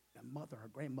apart. Her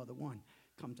grandmother one,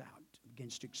 comes out,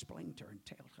 begins to explain to her and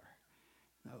tell her,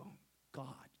 no,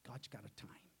 God's got a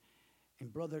time.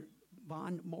 And Brother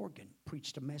Von Morgan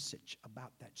preached a message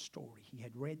about that story. He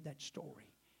had read that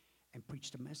story and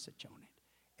preached a message on it.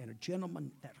 And a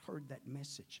gentleman that heard that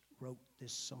message wrote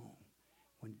this song,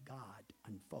 When God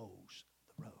Unfolds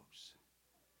the Rose.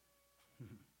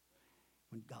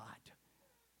 When God.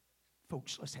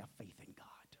 Folks, let's have faith in God.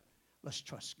 Let's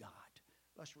trust God.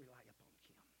 Let's rely upon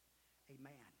Him.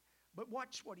 Amen. But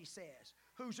watch what he says.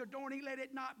 Whose adorning, let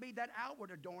it not be that outward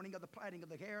adorning of the plaiting of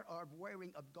the hair or of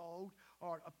wearing of gold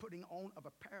or of putting on of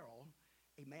apparel.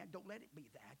 Amen. Don't let it be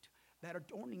that. That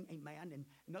adorning, amen, in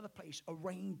another place,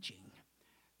 arranging.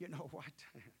 You know what?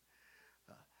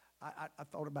 I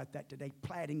thought about that today,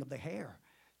 plaiting of the hair.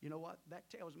 You know what? That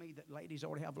tells me that ladies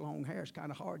ought to have long hair. It's kind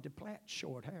of hard to plait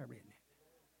short hair, isn't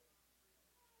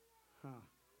it?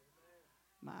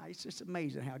 It's just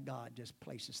amazing how God just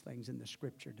places things in the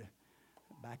Scripture to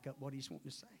back up what He's wanting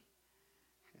to say.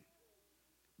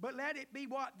 But let it be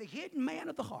what? The hidden man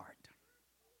of the heart,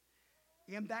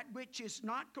 in that which is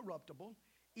not corruptible,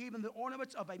 even the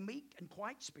ornaments of a meek and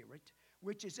quiet spirit,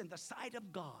 which is in the sight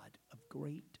of God of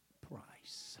great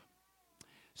price.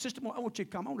 Sister Moore, I want you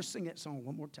to come. I want to sing that song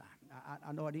one more time.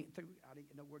 I know I didn't get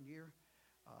nowhere near.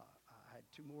 I had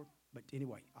 2 more. But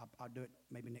anyway, I'll do it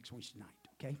maybe next Wednesday night,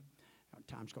 okay? Our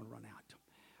time's going to run out.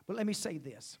 But let me say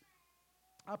this.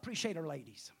 I appreciate our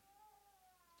ladies.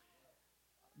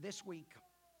 This week,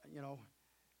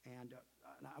 and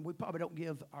we probably don't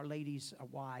give our ladies, our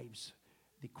wives,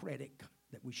 the credit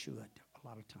that we should a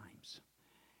lot of times.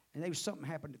 And there was something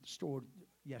happened at the store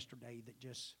yesterday that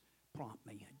just prompted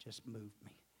me. It just moved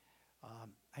me.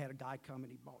 I had a guy come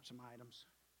and he bought some items.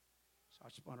 So I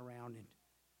spun around and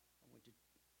I went to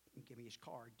give me his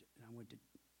card, and I went to,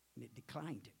 and it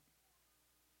declined it.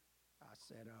 I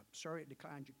said, sir, it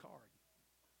declined your card.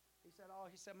 He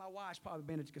said, my wife's probably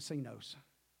been at the casinos.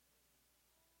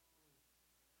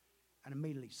 And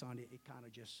immediately, son, it kind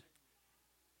of just,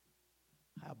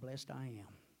 how blessed I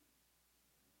am.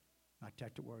 Not to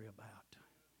have to worry about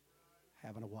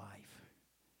having a wife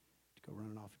to go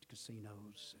running off at the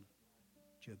casinos and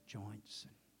jug joints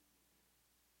and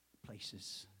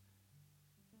places.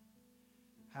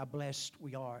 How blessed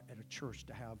we are at a church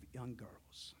to have young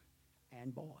girls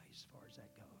and boys, as far as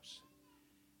that goes.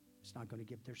 It's not going to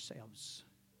give themselves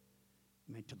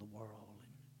into the world.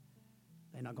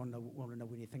 And they're not going to want to know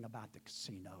anything about the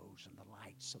casinos and the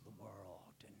lights of the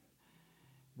world and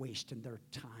wasting their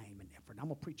time and effort. I'm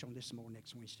going to preach on this more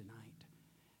next Wednesday night.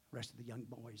 The rest of the young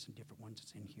boys and different ones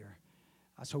that's in here.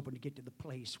 I was hoping to get to the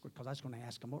place because I was going to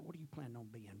ask them, what are you planning on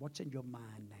being? What's in your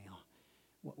mind now?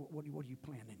 What are you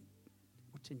planning?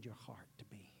 What's in your heart to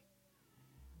be?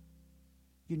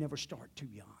 You never start too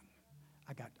young.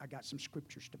 I got some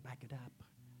scriptures to back it up.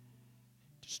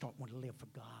 To start wanting to live for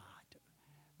God.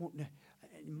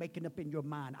 Making up in your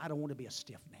mind, I don't want to be a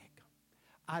stiff neck.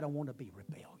 I don't want to be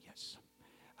rebellious.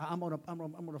 I'm gonna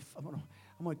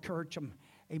encourage them.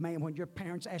 Amen. When your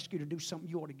parents ask you to do something,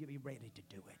 you ought to be ready to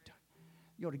do it.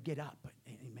 You ought to get up.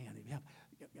 Amen.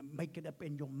 Make it up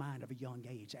in your mind at a young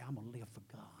age. I'm going to live for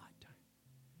God.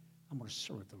 I'm going to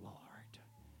serve the Lord.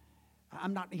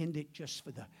 I'm not in it just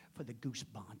for the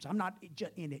goosebumps. I'm not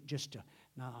in it just to,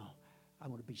 no. I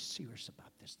want to be serious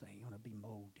about this thing. I want to be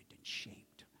molded and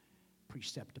shaped.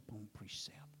 Precept upon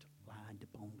precept. Line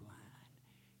upon line.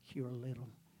 Here a little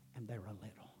and there a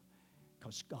little.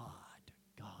 Because God.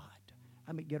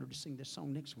 I may get her to sing this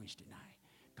song next Wednesday night.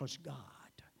 Because God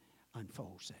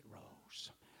unfolds that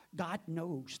rose. God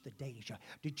knows the days.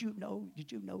 Did you know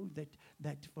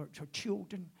that for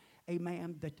children,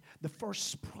 amen, that the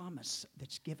first promise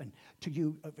that's given to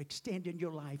you of extending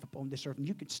your life upon this earth, and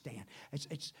you could stand,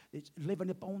 it's living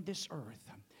upon this earth,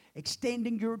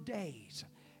 extending your days,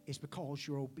 is because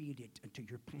you're obedient to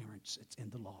your parents. It's in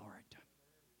the Lord.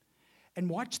 And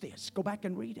watch this. Go back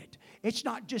and read it. It's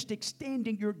not just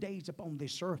extending your days upon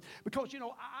this earth. Because,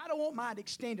 I don't want mine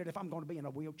extended if I'm going to be in a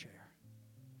wheelchair.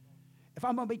 If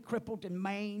I'm going to be crippled and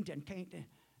maimed and can't,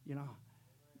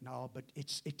 No, but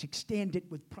it's extended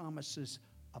with promises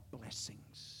of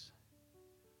blessings.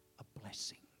 Of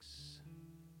blessings.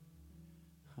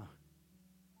 Huh.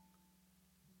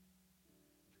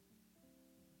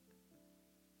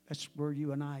 That's where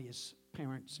you and I as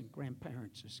parents and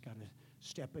grandparents has got to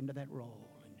step into that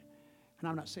role. And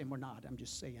I'm not saying we're not. I'm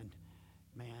just saying,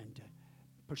 man, to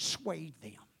persuade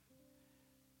them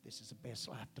this is the best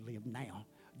life to live now.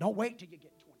 Don't wait till you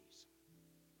get 20s.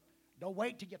 Don't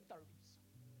wait till you're 30s.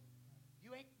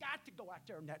 You ain't got to go out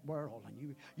there in that world,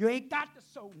 and you ain't got to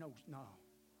sow no.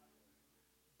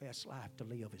 Best life to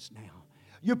live is now.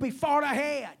 You'll be far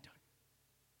ahead.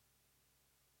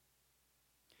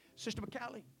 Sister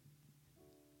McCallie,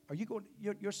 are you going?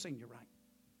 You're senior, right?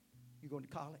 You going to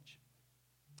college?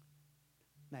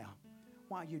 Now,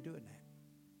 why are you doing that?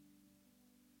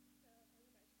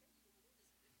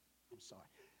 I'm sorry.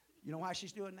 You know why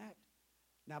she's doing that?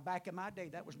 Now, back in my day,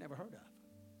 that was never heard of.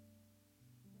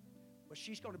 But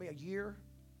she's going to be a year.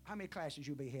 How many classes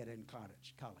you'll be ahead in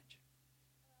college? I will graduate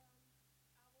with my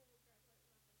associate's degree.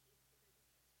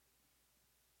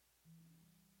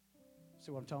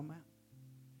 See what I'm talking about?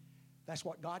 That's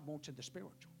what God wants in the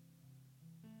spiritual.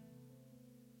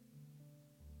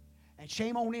 And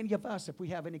shame on any of us if we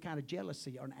have any kind of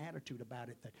jealousy or an attitude about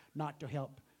it that not to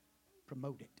help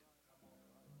promote it.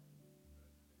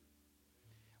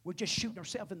 We're just shooting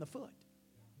ourselves in the foot.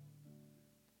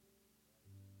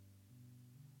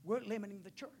 We're limiting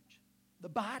the church, the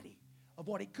body of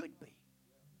what it could be.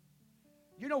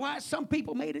 You know why some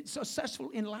people made it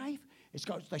successful in life? It's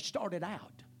because they started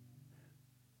out.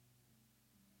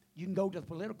 You can go to the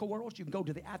political worlds, you can go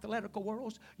to the athletical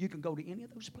worlds, you can go to any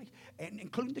of those places, and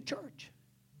including the church.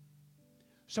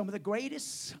 Some of the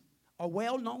greatest or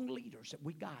well-known leaders that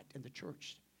we got in the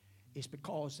church is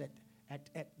because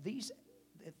at these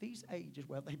ages,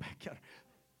 well, they back out.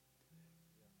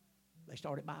 They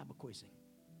started Bible quizzing.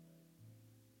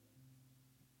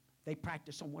 They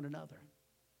practiced on one another,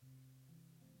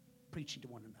 preaching to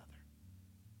one another.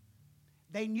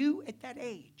 They knew at that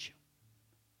age,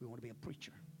 we want to be a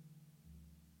preacher,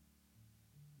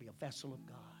 be a vessel of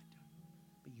God,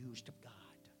 be used of God.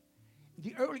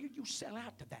 The earlier you sell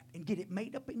out to that and get it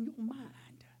made up in your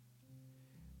mind,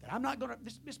 That I'm not going to,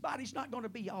 this body's not going to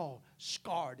be all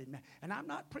scarred. And I'm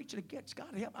not preaching against God.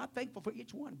 I'm thankful for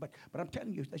each one. But I'm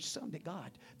telling you, there's some that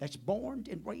God that's born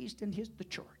and raised in the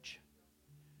church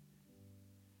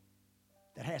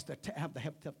that has to have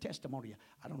the testimony.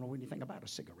 I don't know anything about a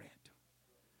cigarette.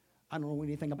 I don't know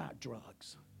anything about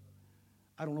drugs.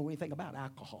 I don't know anything about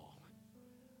alcohol.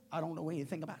 I don't know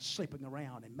anything about sleeping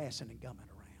around and messing and gumming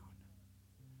around.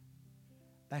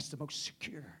 That's the most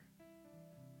secure,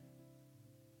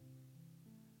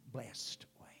 blessed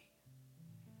way.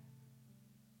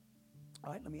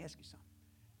 All right, let me ask you something.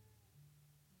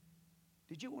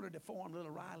 Did you want to deform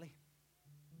little Riley?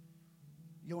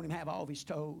 You want him to have all of his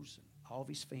toes, and all of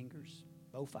his fingers,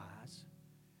 both eyes.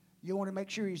 You want to make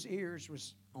sure his ears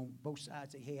was on both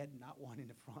sides of the head, not one in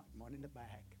the front and one in the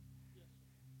back.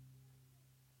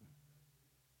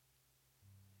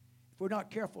 If we're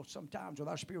not careful sometimes with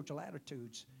our spiritual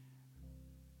attitudes,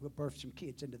 we'll birth some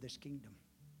kids into this kingdom.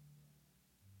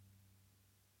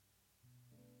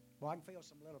 Well, I can feel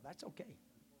some little, that's okay.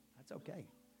 That's okay.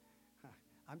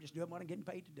 I'm just doing what I'm getting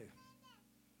paid to do.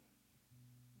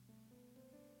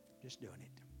 Just doing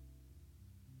it.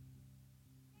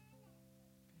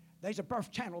 There's a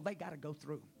birth channel they got to go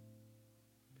through.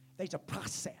 There's a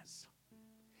process.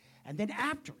 And then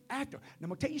after, and I'm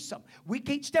going to tell you something. We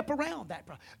can't step around that.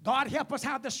 God help us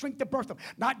have the strength to birth them.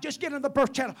 Not just get in the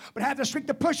birth channel, but have the strength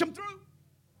to push them through.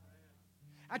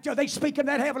 Until they speak in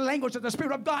that heavenly language that the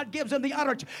Spirit of God gives them the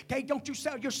utterance. Okay, don't you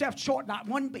sell yourself short, not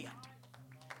one bit.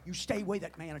 You stay with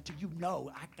it, man, until you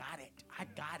know, I got it. I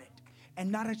got it.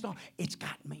 And not as long, it's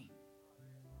got me.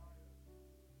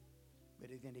 But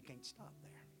then it can't stop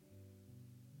there.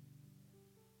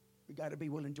 We got to be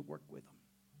willing to work with them.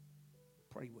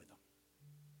 Pray with them.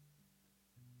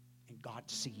 In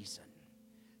God's season.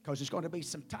 Because there's going to be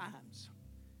some times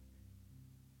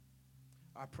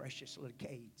our precious little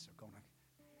kids are going to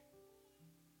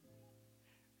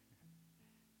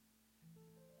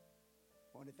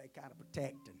want if they kind of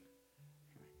protect. And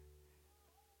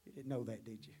you didn't know that,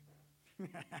 did you?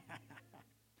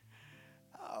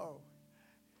 Oh.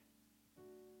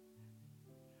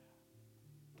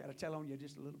 Got to tell on you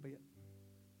just a little bit.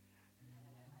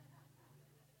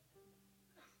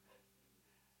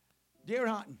 Deer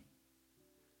hunting.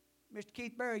 Mr.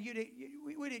 Keith Berry,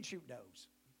 we didn't shoot does.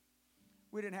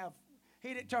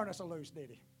 He didn't turn us loose, did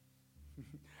he?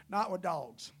 Not with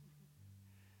dogs.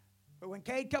 But when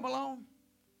Cade come along,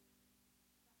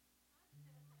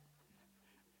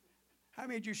 how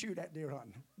many did you shoot at deer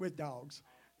hunting with dogs?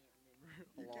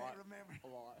 You can't remember. A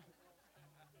lot.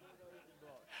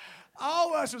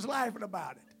 All of us was laughing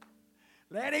about it.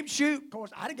 Let him shoot. Of course,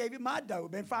 I'd have gave him my doe.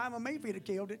 It'd been fine with me if he'd have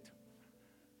killed it.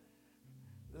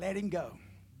 Let him go.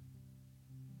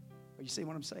 But you see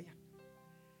what I'm saying?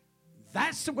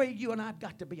 That's the way you and I've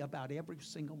got to be about every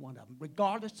single one of them,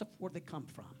 regardless of where they come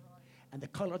from and the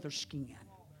color of their skin.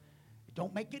 It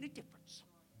don't make any difference.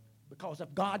 Because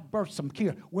if God births them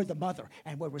here, we're the mother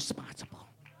and we're responsible.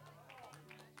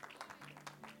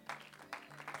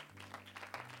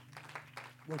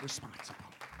 We're responsible.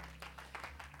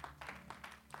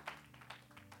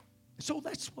 So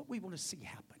that's what we want to see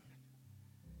happen.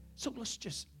 So let's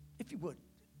just, if you would,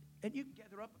 and you can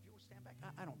gather up if you want to stand back.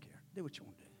 I don't care. Do what you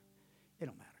want to do. It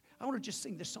don't matter. I want to just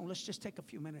sing this song. Let's just take a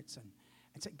few minutes and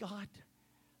say, God,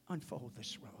 unfold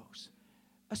this rose.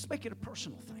 Let's make it a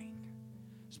personal thing.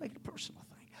 Let's make it a personal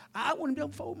thing. I want him to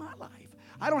unfold my life.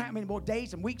 I don't know how many more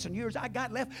days and weeks and years I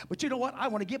got left, but you know what? I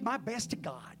want to give my best to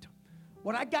God.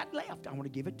 What I got left, I want to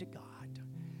give it to God.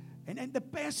 And the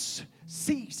best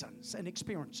seasons and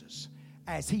experiences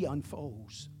as he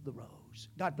unfolds the rose.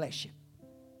 God bless you.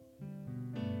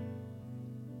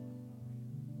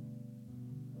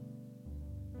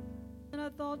 And I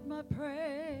thought my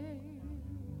prayer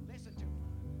Listen to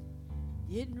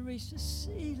me. didn't reach the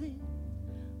ceiling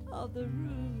of the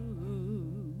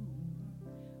room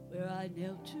where I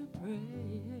knelt to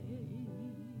pray.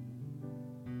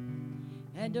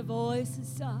 And a voice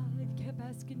inside kept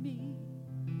asking me,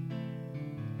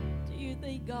 do you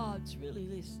think God's really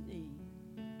listening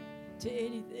to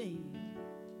anything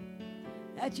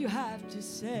that you have to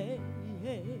say?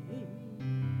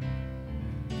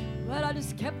 But I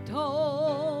just kept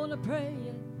on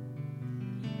praying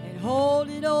and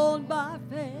holding on by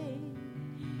faith,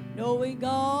 knowing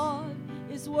God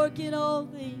is working all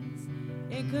things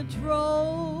in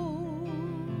control.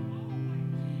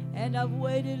 And I've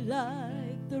waited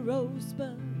like the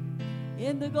rosebud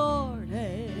in the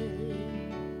garden,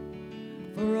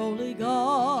 for only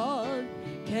God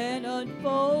can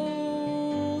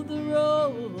unfold the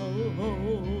rose.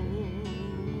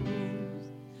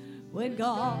 When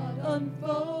God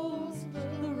unfolds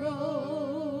the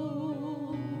rose,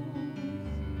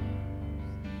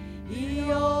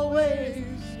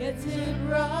 gets it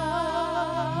right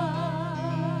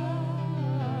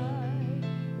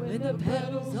when the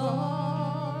petals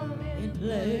are in place.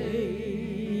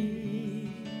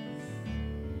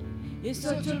 It's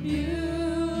such a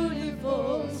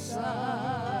beautiful sight.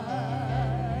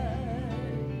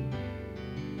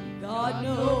 God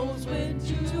knows when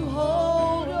to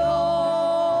hold on,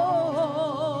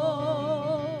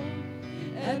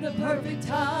 and the perfect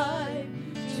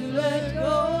time to let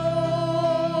go.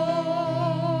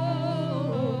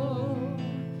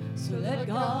 So let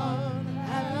God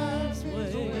have His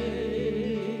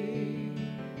way,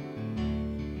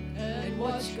 and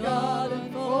watch God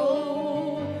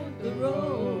unfold the road.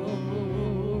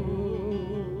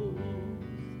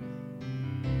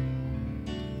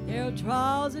 There are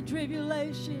trials and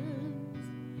tribulations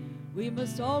we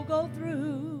must all go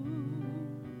through.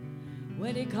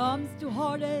 When it comes to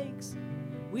heartaches,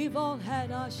 we've all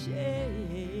had our share.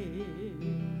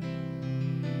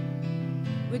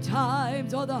 When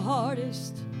times are the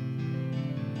hardest,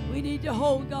 we need to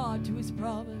hold God to His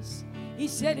promise. He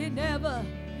said He'd never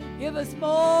give us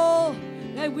more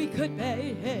than we could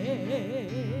bear.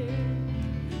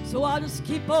 So I'll just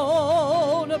keep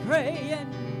on praying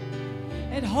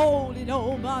and holding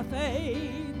on by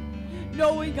faith,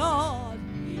 knowing God,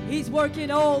 He's working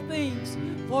all things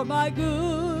for my good.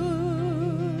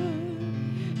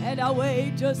 And I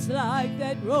wait just like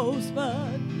that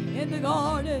rosebud in the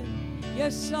garden.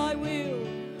 Yes, I will,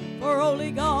 for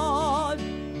only God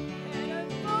can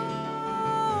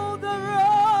unfold the rose.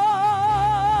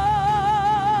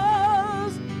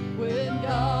 When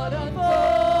God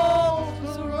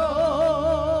unfolds the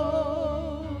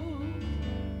rose,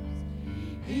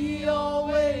 He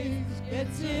always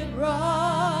gets it right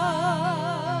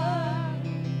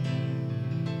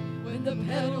when the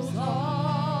petals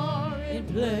are in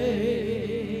place.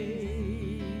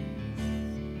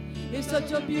 It's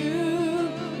such a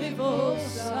beautiful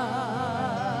sight.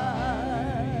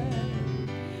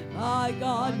 My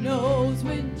God knows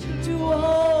when to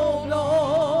hold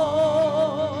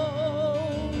on,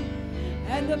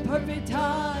 and the perfect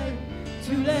time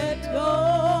to let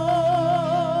go.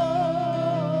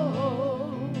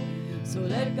 So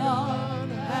let God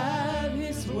have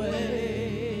His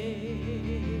way,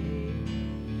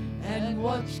 and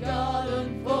watch God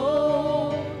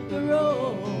unfold the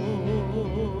road.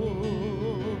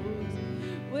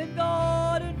 When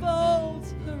God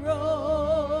unfolds the rose,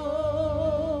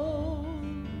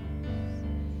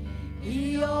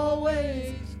 He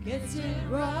always gets it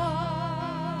right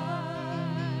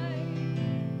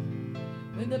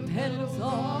when the petals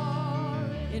are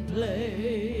in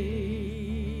place.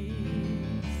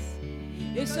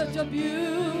 It's such a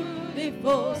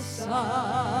beautiful sight.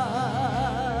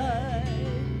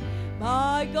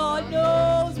 My God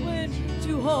knows when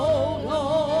to hold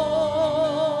on,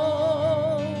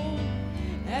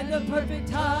 and the perfect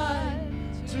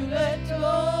time to let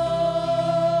go.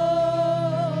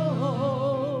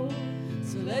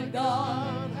 So let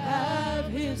God have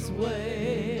His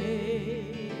way,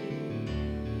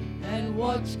 and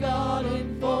watch God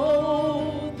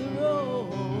unfold the road.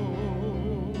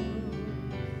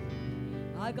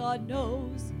 My God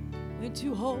knows when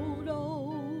to hold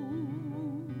on,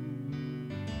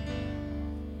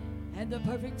 and the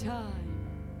perfect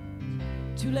time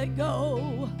to let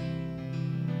go.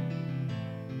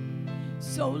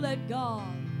 So let God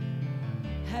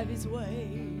have His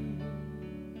way,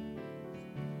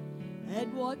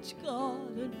 and watch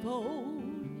God unfold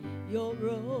your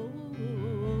road.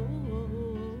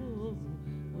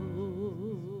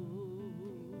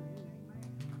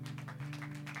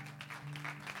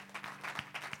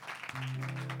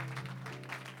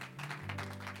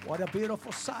 What a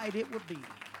beautiful sight it would be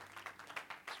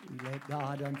as we let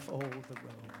God unfold the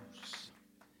rose,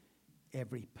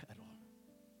 every petal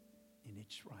in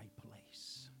its right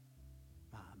place.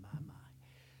 My.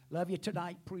 Love you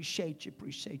tonight. Appreciate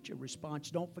your response.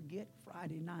 Don't forget,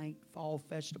 Friday night, Fall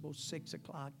Festival, 6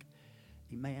 o'clock.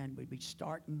 Amen. We'll be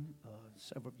starting.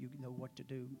 Several of you know what to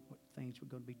do, what things we're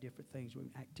going to be, different things,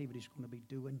 activities we're going to be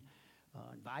doing.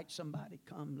 Invite somebody,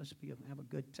 come, let's have a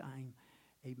good time.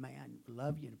 Amen.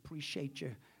 Love you and appreciate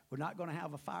you. We're not going to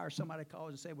have a fire. Somebody calls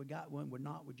and say we got one. We're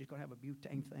not. We're just going to have a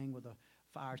butane thing with a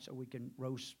fire so we can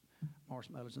roast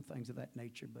marshmallows and things of that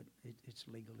nature. But it's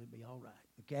legal. It'll be all right.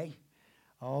 Okay?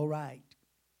 All right.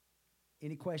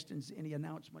 Any questions? Any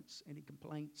announcements? Any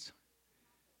complaints?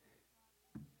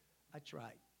 That's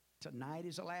right. Tonight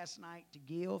is the last night to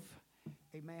give.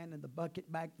 Amen. In the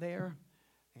bucket back there.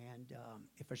 And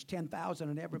if there's 10,000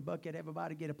 in every bucket,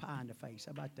 everybody get a pie in the face.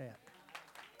 How about that?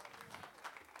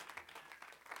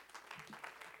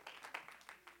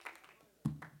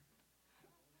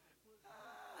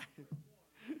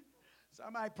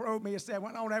 Somebody probed me and said,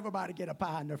 "Why don't everybody get a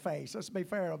pie in their face? Let's be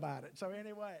fair about it." So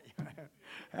anyway,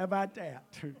 how about that?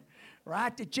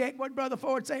 Write the check. What did Brother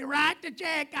Ford say? Write the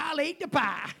check. I'll eat the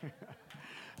pie.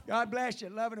 God bless you.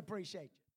 Love and appreciate you.